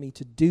calling me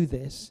to do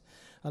this,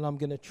 and I'm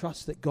going to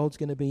trust that God's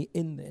going to be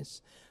in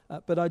this.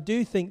 But I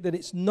do think that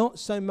it's not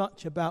so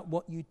much about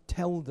what you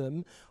tell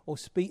them or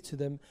speak to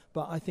them,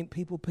 but I think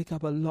people pick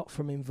up a lot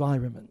from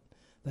environment.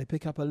 They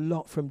pick up a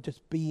lot from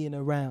just being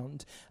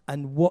around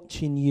and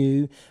watching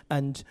you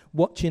and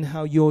watching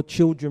how your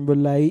children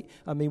relate.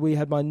 I mean, we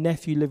had my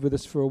nephew live with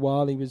us for a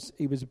while. He was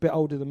a bit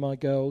older than my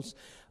girls.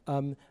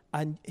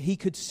 And he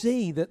could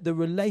see that the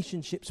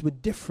relationships were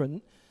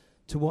different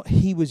to what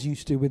he was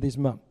used to with his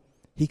mum.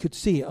 He could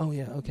see,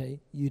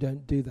 you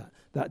don't do that.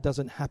 That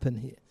doesn't happen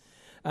here.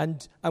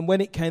 And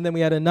when it came, then we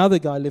had another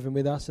guy living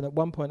with us, and at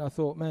one point I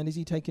thought, man, is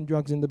he taking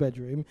drugs in the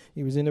bedroom?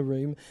 He was in a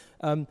room.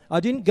 I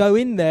didn't go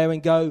in there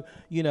and go,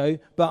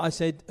 but I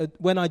said,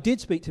 when I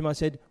did speak to him, I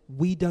said,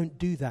 we don't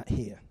do that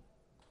here.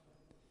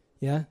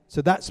 Yeah?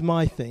 So that's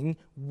my thing.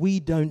 We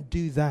don't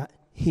do that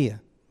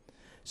here.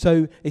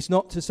 So it's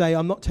not to say,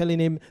 I'm not telling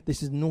him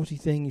this is a naughty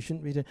thing, you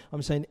shouldn't be doing.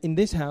 I'm saying in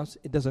this house,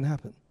 it doesn't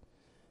happen.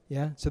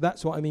 Yeah? So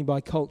that's what I mean by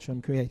culture.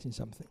 I'm creating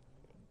something.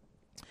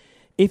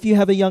 If you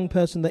have a young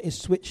person that is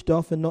switched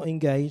off and not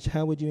engaged,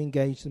 how would you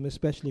engage them,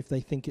 especially if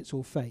they think it's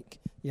all fake?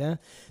 Yeah?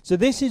 So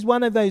this is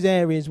one of those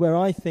areas where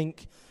I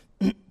think,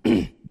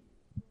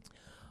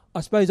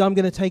 I suppose I'm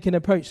going to take an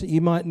approach that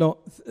you might not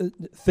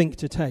think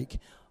to take.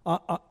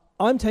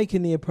 I'm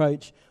taking the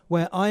approach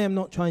where I am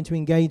not trying to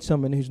engage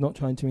someone who's not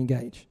trying to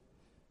engage.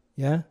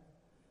 Yeah?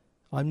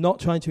 I'm not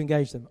trying to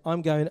engage them.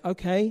 I'm going,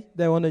 okay,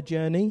 they're on a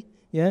journey.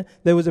 Yeah,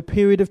 there was a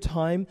period of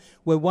time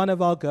where one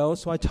of our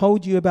girls, so I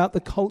told you about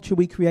the culture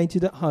we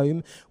created at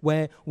home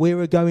where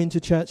we're a going to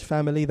church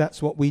family,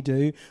 that's what we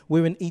do.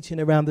 We're an eating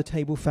around the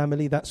table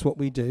family, that's what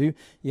we do.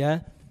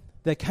 Yeah,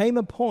 there came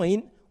a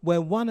point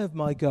where one of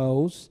my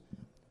girls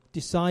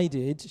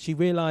decided, she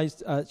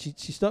realized,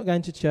 she started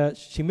going to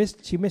church. She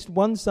missed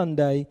one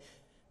Sunday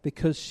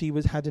because she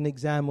had an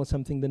exam or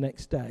something the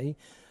next day.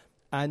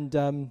 And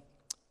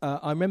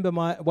I remember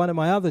one of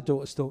my other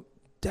daughters thought,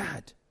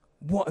 Dad,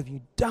 what have you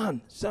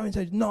done?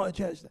 So-and-so's not at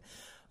church.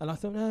 And I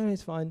thought, no,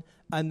 it's fine.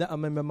 And I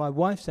remember my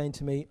wife saying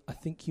to me, I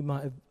think you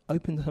might have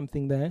opened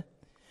something there.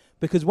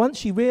 Because once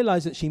she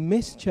realized that she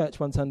missed church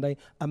one Sunday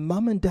and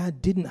Mum and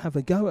Dad didn't have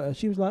a go at her,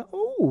 she was like,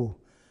 oh,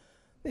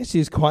 this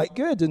is quite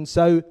good. And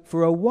so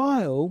for a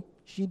while,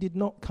 she did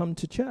not come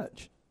to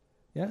church.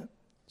 Yeah.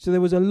 So there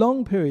was a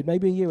long period,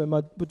 maybe a year, when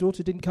my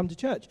daughter didn't come to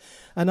church.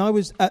 And I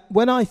was,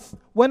 when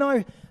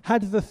I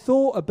had the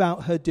thought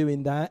about her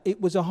doing that, it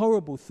was a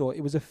horrible thought.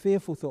 It was a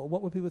fearful thought.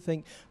 What would people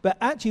think? But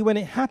actually, when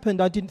it happened,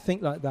 I didn't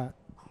think like that.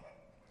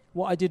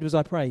 What I did was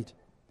I prayed.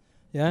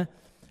 Yeah?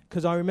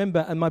 Because I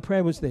remember, and my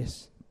prayer was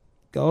this: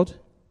 God,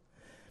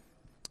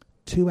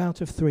 2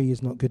 out of 3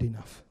 is not good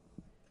enough.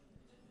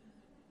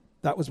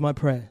 That was my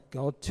prayer.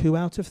 God, 2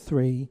 out of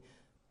 3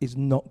 is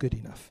not good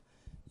enough.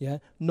 Yeah,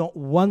 not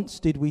once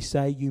did we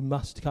say you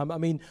must come. I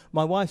mean,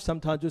 my wife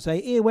sometimes will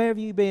say, where have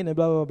you been? And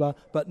blah, blah, blah.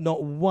 But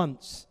not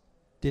once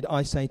did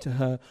I say to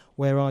her,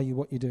 where are you,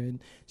 what you're doing?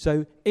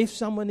 So if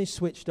someone is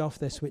switched off,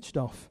 they're switched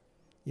off.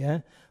 Yeah,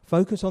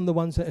 focus on the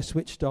ones that are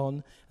switched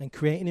on and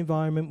create an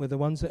environment where the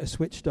ones that are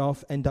switched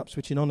off end up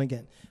switching on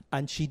again.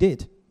 And she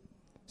did.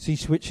 She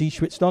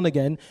switched on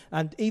again.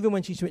 And even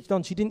when she switched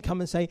on, she didn't come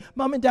and say,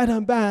 Mum and Dad,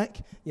 I'm back.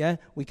 Yeah,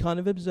 we kind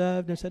of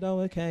observed and said, oh,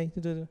 okay.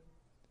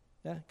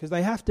 Yeah, because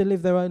they have to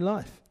live their own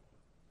life.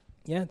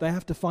 Yeah, they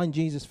have to find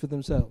Jesus for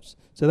themselves.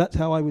 So that's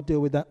how I would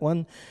deal with that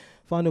one.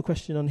 Final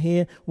question on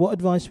here. What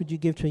advice would you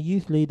give to a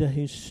youth leader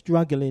who's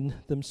struggling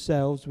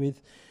themselves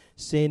with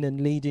sin and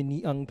leading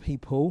young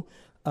people?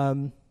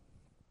 Now,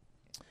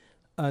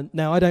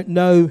 I don't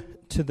know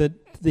to the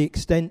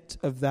extent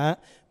of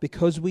that,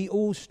 because we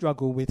all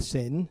struggle with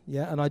sin.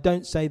 Yeah, and I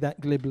don't say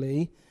that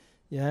glibly.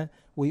 Yeah,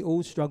 we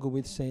all struggle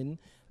with sin.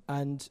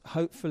 And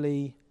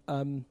hopefully...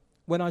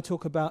 when I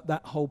talk about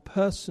that whole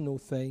personal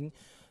thing,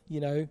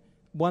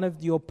 one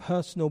of your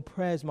personal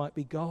prayers might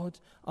be, God,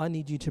 I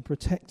need you to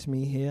protect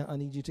me here. I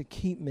need you to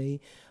keep me.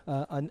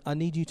 I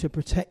need you to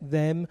protect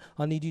them.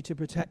 I need you to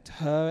protect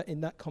her in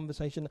that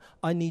conversation.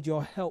 I need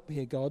your help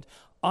here, God.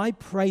 I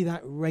pray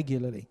that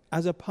regularly.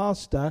 As a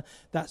pastor,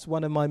 that's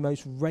one of my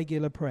most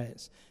regular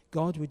prayers.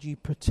 God, would you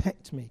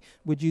protect me?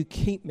 Would you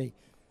keep me?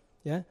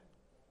 Yeah?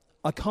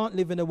 I can't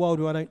live in a world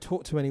where I don't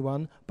talk to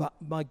anyone, but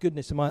my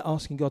goodness, am I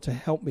asking God to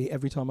help me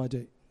every time I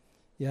do?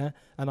 Yeah,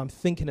 and I'm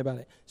thinking about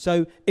it.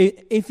 So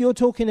if you're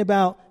talking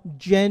about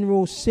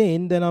general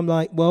sin, then I'm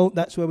like, well,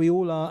 that's where we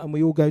all are, and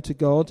we all go to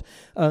God.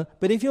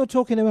 But if you're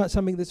talking about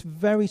something that's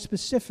very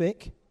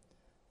specific,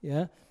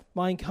 yeah,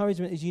 my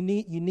encouragement is you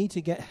need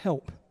to get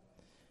help.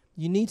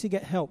 You need to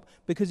get help,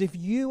 because if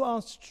you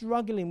are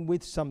struggling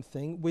with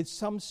something, with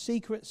some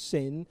secret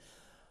sin,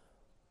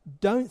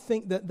 don't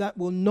think that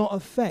will not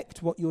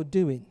affect what you're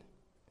doing.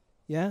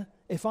 Yeah,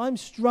 if I'm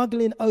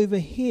struggling over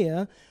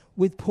here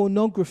with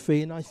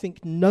pornography, and I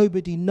think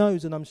nobody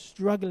knows, and I'm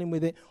struggling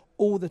with it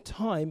all the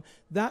time,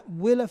 that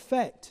will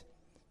affect.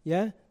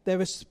 Yeah, there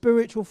are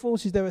spiritual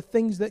forces. There are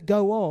things that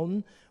go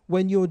on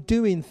when you're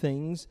doing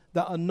things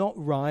that are not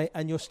right,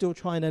 and you're still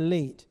trying to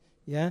lead.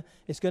 Yeah,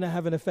 it's going to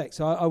have an effect.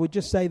 So I would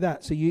just say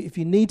that. So if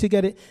you need to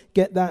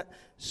get that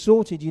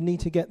sorted, you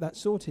need to get that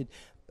sorted.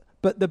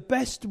 But the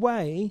best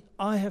way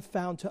I have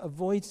found to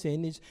avoid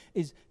sin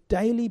is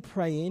daily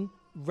praying.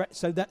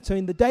 So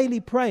in the daily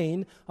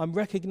praying, I'm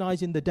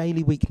recognizing the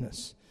daily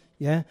weakness.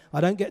 Yeah,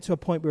 I don't get to a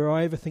point where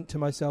I ever think to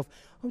myself,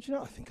 "Oh, do you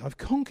know? I think I've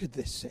conquered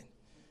this sin.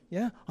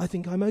 Yeah, I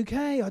think I'm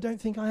okay. I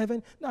don't think I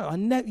haven't."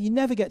 No, you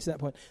never get to that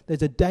point.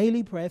 There's a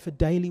daily prayer for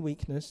daily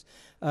weakness,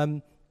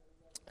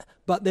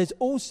 but there's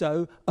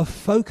also a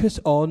focus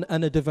on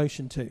and a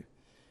devotion to.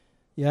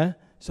 Yeah.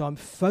 So I'm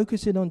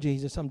focusing on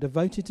Jesus. I'm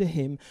devoted to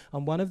him.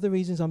 And one of the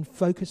reasons I'm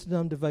focused and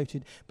I'm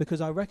devoted, because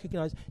I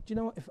recognize, do you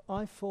know what? If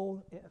I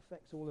fall, it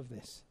affects all of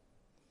this.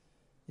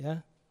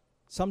 Yeah?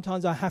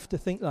 Sometimes I have to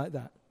think like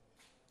that.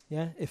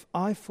 Yeah? If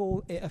I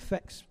fall, it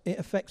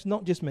affects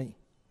not just me.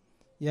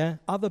 Yeah?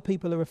 Other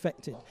people are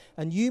affected.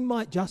 And you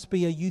might just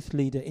be a youth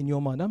leader in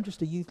your mind. I'm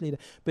just a youth leader.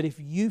 But if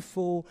you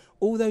fall,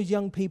 all those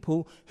young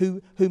people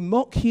who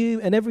mock you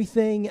and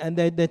everything, and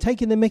they're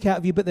taking the mick out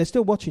of you, but they're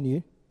still watching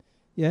you.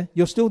 Yeah,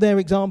 you're still their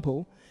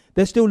example.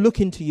 They're still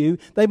looking to you.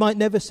 They might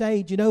never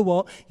say, do you know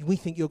what? We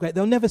think you're great.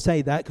 They'll never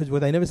say that, because,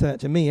 well, they never say that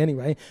to me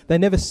anyway. They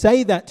never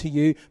say that to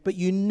you, but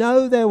you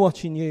know they're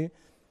watching you.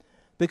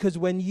 Because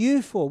when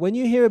you fall, when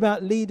you hear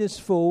about leaders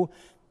fall,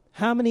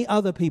 how many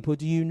other people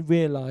do you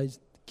realize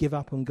give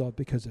up on God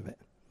because of it?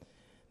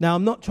 Now,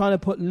 I'm not trying to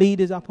put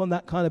leaders up on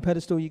that kind of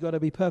pedestal. You've got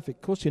to be perfect.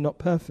 Of course, you're not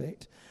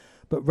perfect.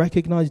 But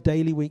recognize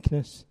daily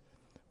weakness.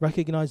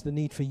 Recognize the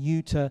need for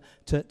you to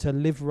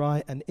live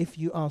right. And if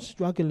you are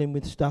struggling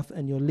with stuff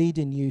and you're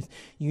leading youth,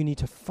 you need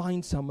to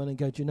find someone and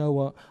go, do you know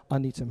what? I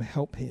need some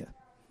help here.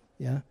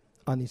 Yeah,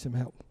 I need some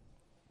help.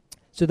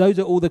 So those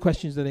are all the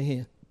questions that are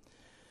here.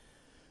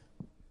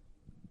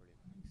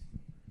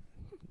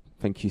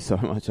 Thank you so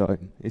much,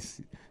 Owen.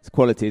 It's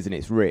quality, isn't it?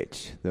 It's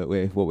rich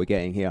what we're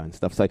getting here and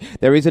stuff. So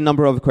there is a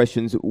number of other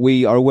questions.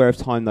 We are aware of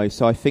time though,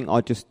 so I think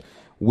I'll just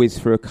whiz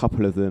through a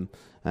couple of them,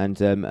 and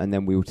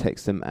then we will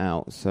text them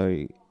out.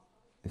 So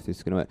if this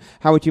is going to work.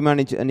 How would you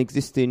manage an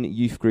existing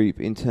youth group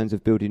in terms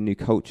of building new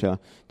culture?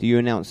 Do you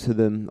announce to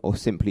them or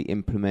simply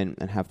implement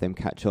and have them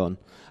catch on?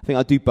 I think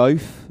I do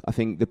both. I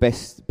think the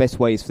best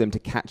way is for them to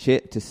catch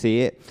it, to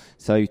see it,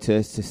 so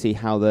to see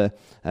how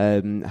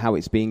how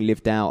it's being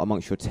lived out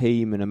amongst your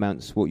team and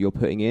amongst what you're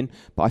putting in.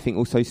 But I think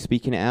also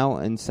speaking it out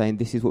and saying,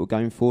 this is what we're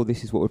going for,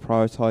 this is what we're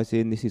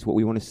prioritising, this is what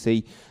we want to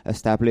see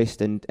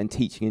established, and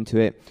teaching into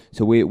it.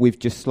 So we've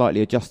just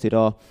slightly adjusted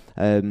our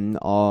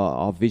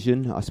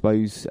vision, I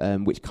suppose,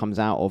 which comes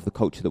out of the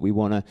culture that we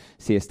want to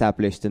see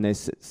established. And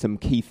there's some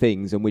key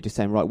things, and we're just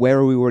saying, right, where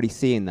are we already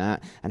seeing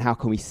that, and how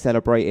can we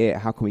celebrate it?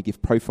 How can we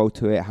give profile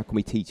to it? How can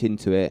we teach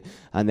into it?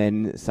 And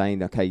then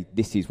saying, okay,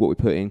 this is what we're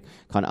putting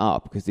kind of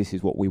up, because this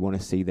is what we want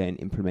to see then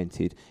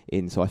implemented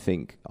in. So I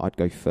think I'd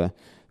go for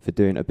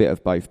doing a bit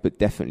of both, but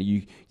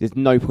definitely there's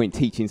no point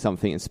teaching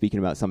something and speaking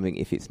about something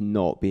if it's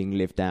not being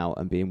lived out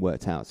and being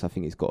worked out. So I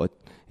think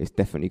it's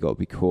definitely got to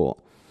be caught.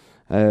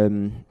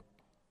 I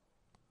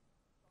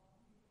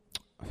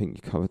think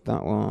you covered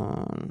that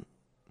one.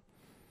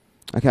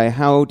 Okay,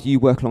 how do you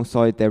work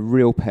alongside their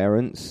real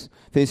parents?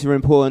 I think it's really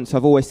important. So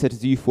I've always said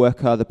as a youth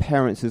worker, the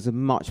parents is as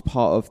much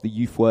part of the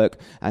youth work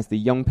as the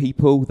young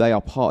people. They are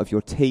part of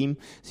your team.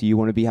 So you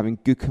want to be having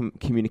good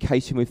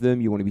communication with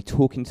them. You want to be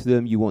talking to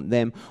them. You want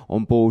them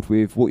on board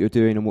with what you're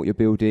doing and what you're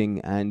building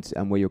and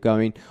where you're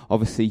going.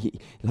 Obviously,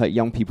 like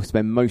young people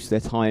spend most of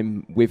their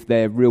time with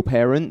their real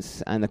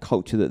parents and the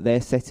culture that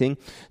they're setting.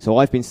 So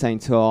I've been saying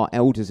to our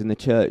elders in the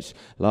church,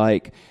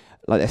 like,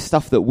 like there's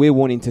stuff that we're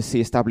wanting to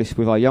see established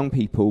with our young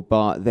people,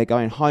 but they're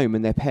going home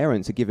and their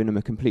parents are giving them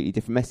a completely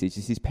different message.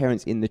 This is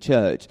parents in the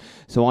church.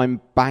 So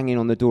I'm banging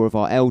on the door of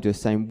our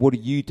elders saying, what are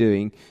you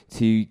doing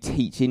to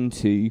teach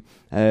into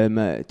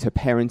to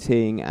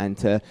parenting and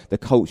to the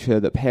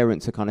culture that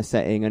parents are kind of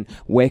setting, and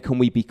where can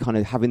we be kind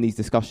of having these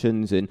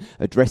discussions and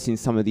addressing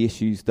some of the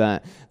issues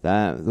that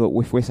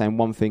if we're saying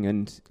one thing,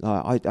 and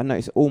I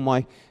notice all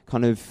my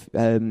kind of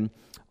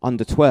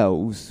under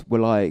 12s were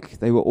like,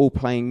 they were all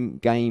playing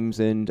games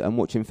and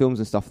watching films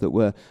and stuff that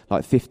were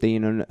like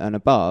 15 and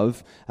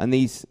above.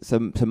 And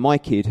so my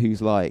kid,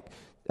 who's like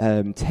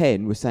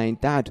 10, was saying,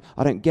 Dad,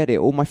 I don't get it.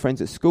 All my friends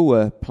at school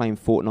are playing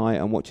Fortnite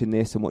and watching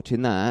this and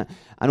watching that,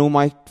 and all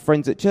my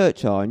friends at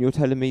church are, and you're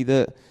telling me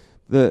that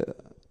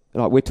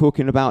like we're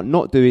talking about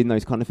not doing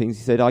those kind of things.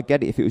 He said, I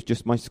get it if it was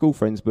just my school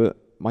friends, but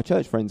my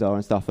church friends are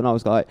and stuff. And I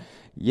was like,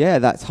 yeah,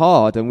 that's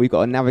hard, and we've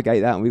got to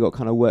navigate that, and we've got to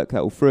kind of work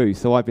that all through.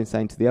 So I've been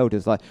saying to the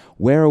elders, like,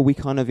 where are we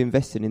kind of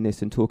investing in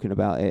this and talking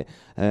about it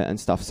and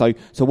stuff. So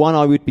one,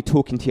 I would be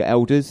talking to your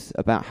elders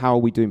about how are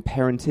we doing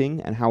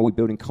parenting and how are we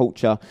building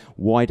culture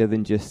wider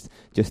than just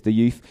the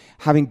youth.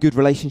 Having good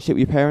relationship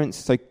with your parents,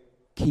 so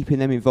keeping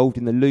them involved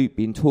in the loop,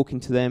 being talking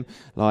to them,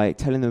 like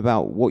telling them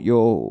about what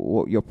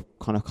your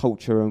kind of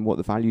culture and what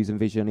the values and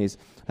vision is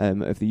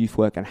of the youth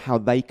work and how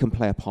they can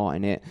play a part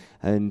in it,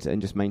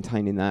 and just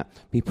maintaining that.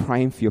 Be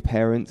praying for your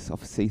parents.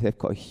 Obviously, they've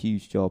got a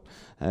huge job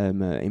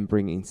in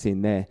bringing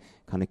in their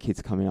kind of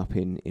kids coming up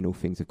in all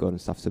things of God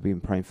and stuff. So being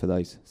praying for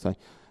those. So I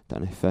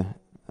don't know if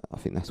I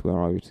think that's where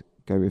I would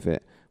go with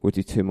it. We'll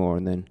do 2 more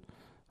and then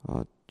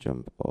I'll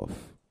jump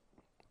off.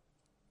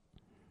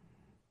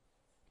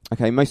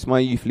 Okay, most of my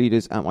youth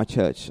leaders at my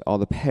church are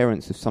the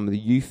parents of some of the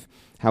youth.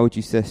 How would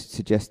you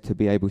suggest to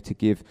be able to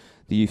give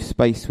the youth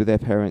space with their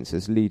parents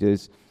as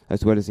leaders,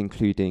 as well as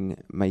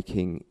including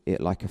making it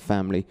like a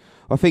family?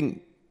 I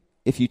think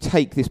if you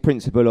take this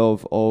principle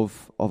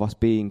of us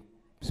being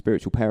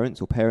spiritual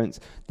parents or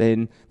parents,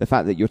 then the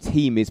fact that your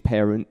team is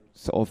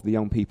parents of the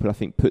young people, I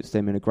think, puts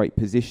them in a great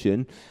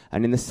position.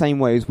 And in the same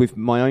way as with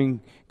my own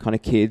kind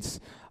of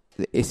kids,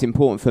 it's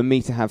important for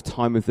me to have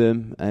time with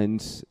them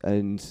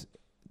and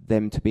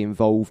them to be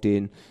involved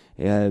in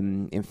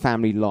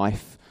family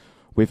life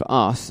with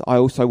us. I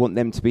also want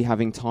them to be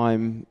having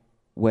time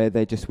where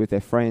they're just with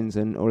their friends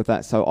and all of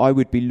that. So I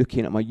would be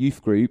looking at my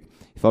youth group,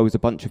 if I was a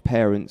bunch of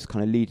parents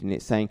kind of leading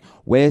it, saying,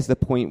 where's the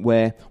point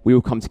where we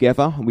all come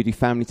together and we do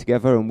family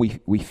together and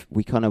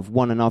we kind of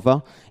one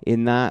another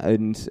in that,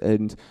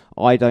 and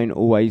I don't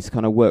always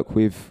kind of work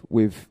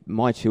with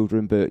my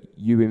children, but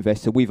you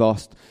invest. So we've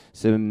asked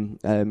some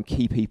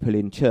key people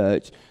in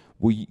church,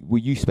 will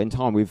you spend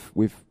time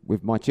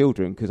with my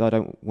children? Because I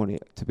don't want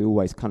it to be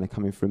always kind of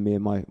coming from me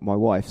and my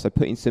wife. So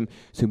putting some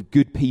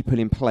good people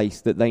in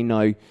place that they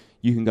know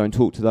you can go and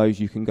talk to those,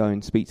 you can go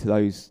and speak to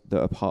those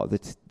that are part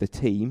of the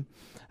team.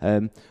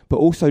 But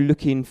also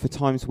looking for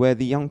times where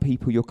the young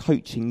people, you're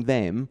coaching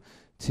them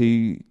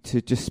to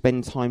just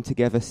spend time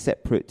together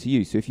separate to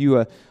you. So if you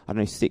were,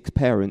 6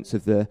 parents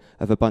of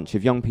a bunch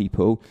of young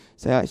people,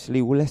 say,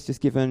 actually, well, let's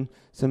just give them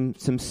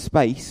some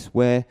space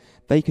where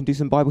they can do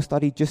some Bible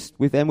study just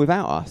with them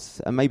without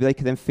us, and maybe they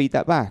can then feed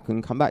that back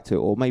and come back to it,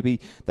 or maybe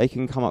they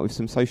can come up with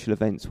some social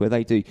events where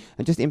they do,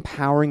 and just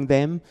empowering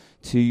them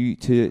to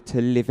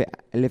live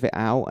it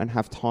out and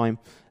have time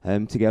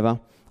together.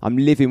 I'm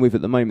living with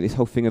at the moment this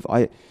whole thing of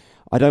I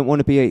don't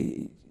want to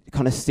be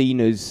kind of seen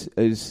as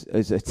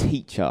a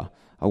teacher.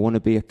 I want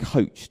to be a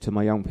coach to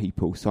my young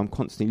people. So I'm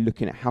constantly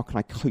looking at how can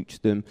I coach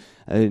them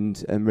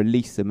and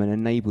release them and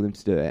enable them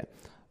to do it.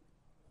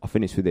 I'll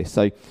finish with this.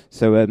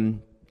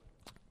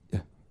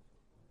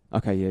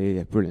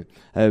 Okay, brilliant.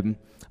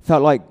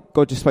 Felt like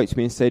God just spoke to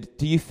me and said,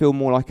 do you feel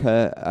more like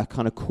a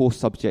kind of core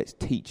subject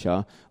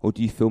teacher, or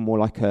do you feel more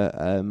like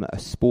a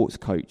sports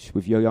coach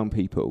with your young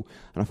people?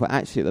 And I thought,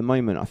 actually, at the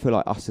moment, I feel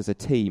like us as a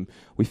team,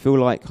 we feel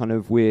like kind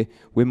of we're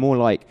more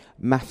like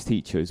maths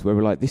teachers, where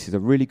we're like, this is a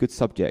really good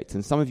subject,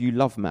 and some of you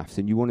love maths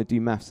and you want to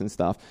do maths and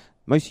stuff.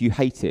 Most of you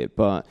hate it,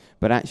 but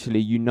actually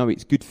you know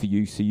it's good for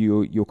you, so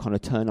you'll kind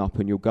of turn up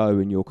and you'll go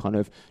and you'll kind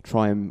of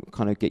try and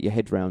kind of get your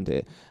head around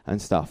it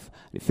and stuff.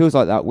 It feels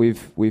like that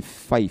with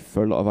faith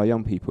for a lot of our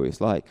young people.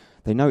 It's like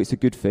they know it's a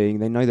good thing,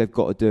 they know they've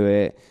got to do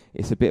it,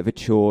 it's a bit of a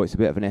chore, it's a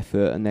bit of an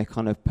effort, and they're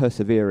kind of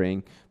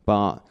persevering,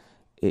 but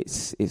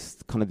it's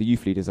kind of the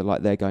youth leaders are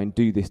like, they're going,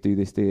 do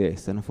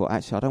this. And I thought,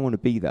 actually, I don't want to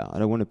be that. I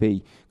don't want to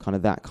be kind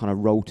of that kind of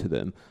role to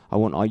them. I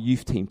want our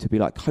youth team to be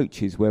like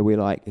coaches, where we're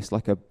like, it's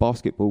like a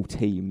basketball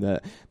team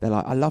that they're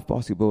like, I love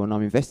basketball and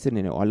I'm invested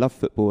in it, or I love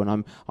football and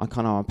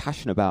I'm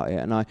passionate about it,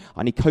 and I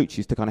need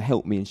coaches to kind of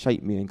help me and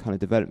shape me and kind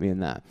of develop me in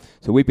that.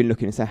 So we've been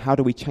looking and saying, how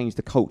do we change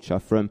the culture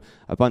from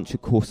a bunch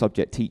of core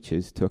subject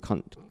teachers to a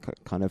kind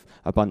of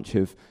a bunch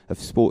of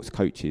sports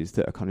coaches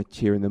that are kind of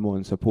cheering them on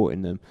and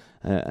supporting them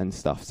and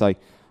stuff. So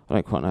I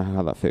don't quite know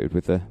how that fitted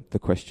with the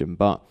question,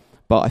 but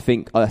I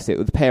think that's it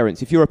with the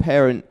parents. If you're a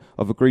parent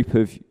of a group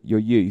of your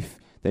youth,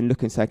 then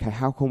look and say, okay,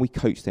 how can we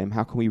coach them?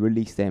 How can we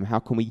release them? How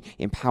can we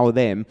empower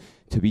them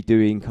to be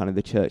doing kind of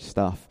the church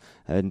stuff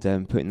and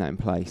putting that in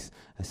place?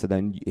 So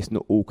then it's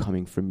not all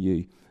coming from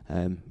you,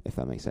 if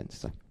that makes sense.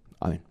 So,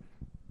 Amen.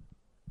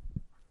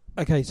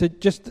 Okay, so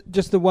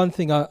just the one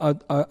thing I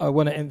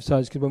want to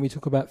emphasise, because when we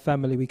talk about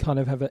family, we kind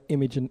of have an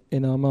image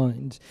in our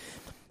mind.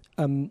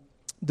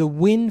 The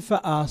win for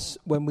us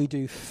when we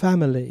do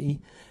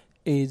family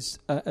is,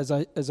 as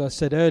I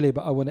said earlier,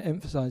 but I want to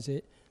emphasise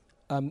it,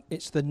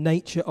 it's the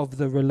nature of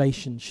the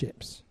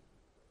relationships.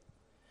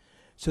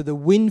 So the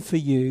win for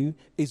you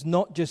is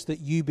not just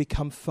that you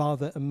become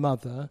father and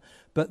mother,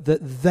 but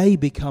that they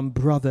become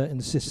brother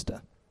and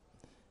sister.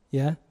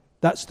 Yeah?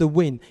 That's the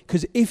win.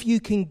 Because if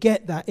you can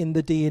get that in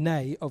the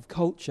DNA of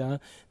culture,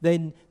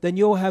 then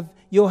you'll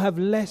have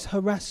less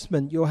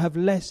harassment, you'll have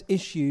less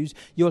issues,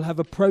 you'll have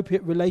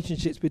appropriate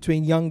relationships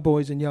between young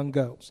boys and young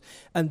girls.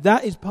 And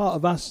that is part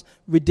of us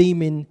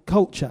redeeming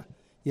culture.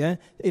 Yeah,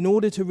 in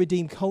order to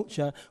redeem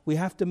culture, we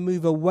have to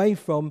move away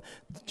from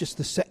just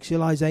the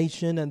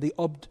sexualization and the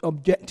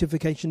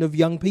objectification of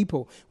young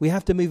people. We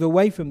have to move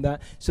away from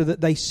that so that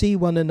they see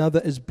one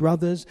another as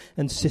brothers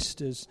and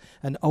sisters,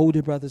 and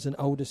older brothers and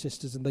older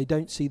sisters, and they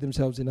don't see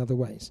themselves in other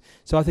ways.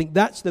 So I think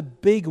that's the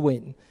big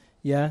win,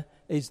 yeah,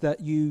 is that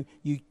you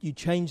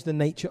change the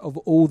nature of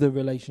all the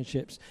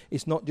relationships.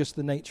 It's not just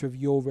the nature of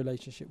your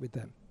relationship with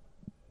them.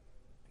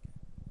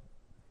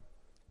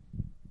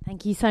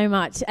 Thank you so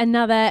much.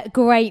 Another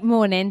great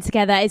morning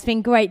together. It's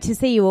been great to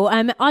see you all.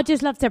 I'd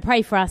just love to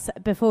pray for us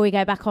before we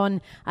go back onto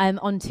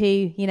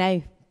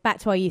back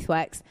to our youth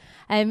works.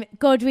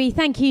 God, we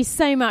thank you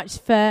so much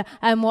for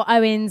what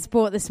Owen's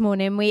brought this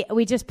morning.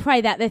 We just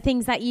pray that the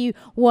things that you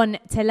want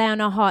to lay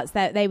on our hearts,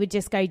 that they would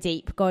just go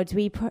deep. God,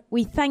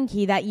 we thank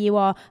you that you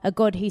are a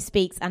God who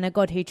speaks and a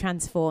God who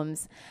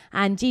transforms.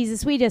 And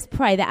Jesus, we just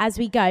pray that as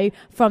we go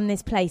from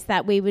this place,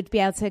 that we would be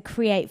able to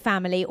create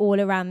family all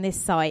around this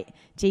site.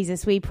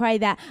 Jesus, we pray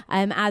that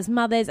as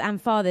mothers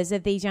and fathers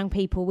of these young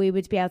people, we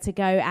would be able to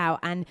go out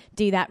and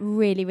do that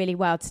really, really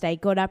well today.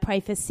 God, I pray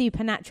for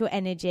supernatural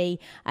energy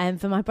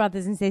for my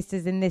brothers and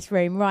sisters in this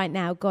room right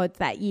now, God,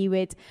 that you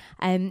would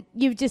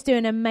just do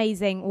an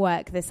amazing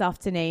work this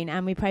afternoon.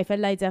 And we pray for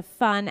loads of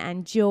fun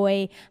and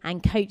joy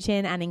and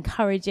coaching and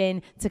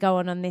encouraging to go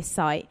on this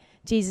site.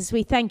 Jesus,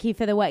 we thank you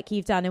for the work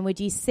you've done, and would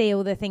you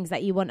seal the things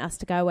that you want us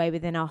to go away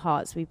with in our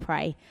hearts, we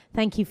pray.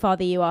 Thank you,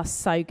 Father, you are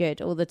so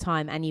good all the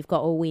time, and you've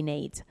got all we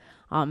need.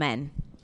 Amen.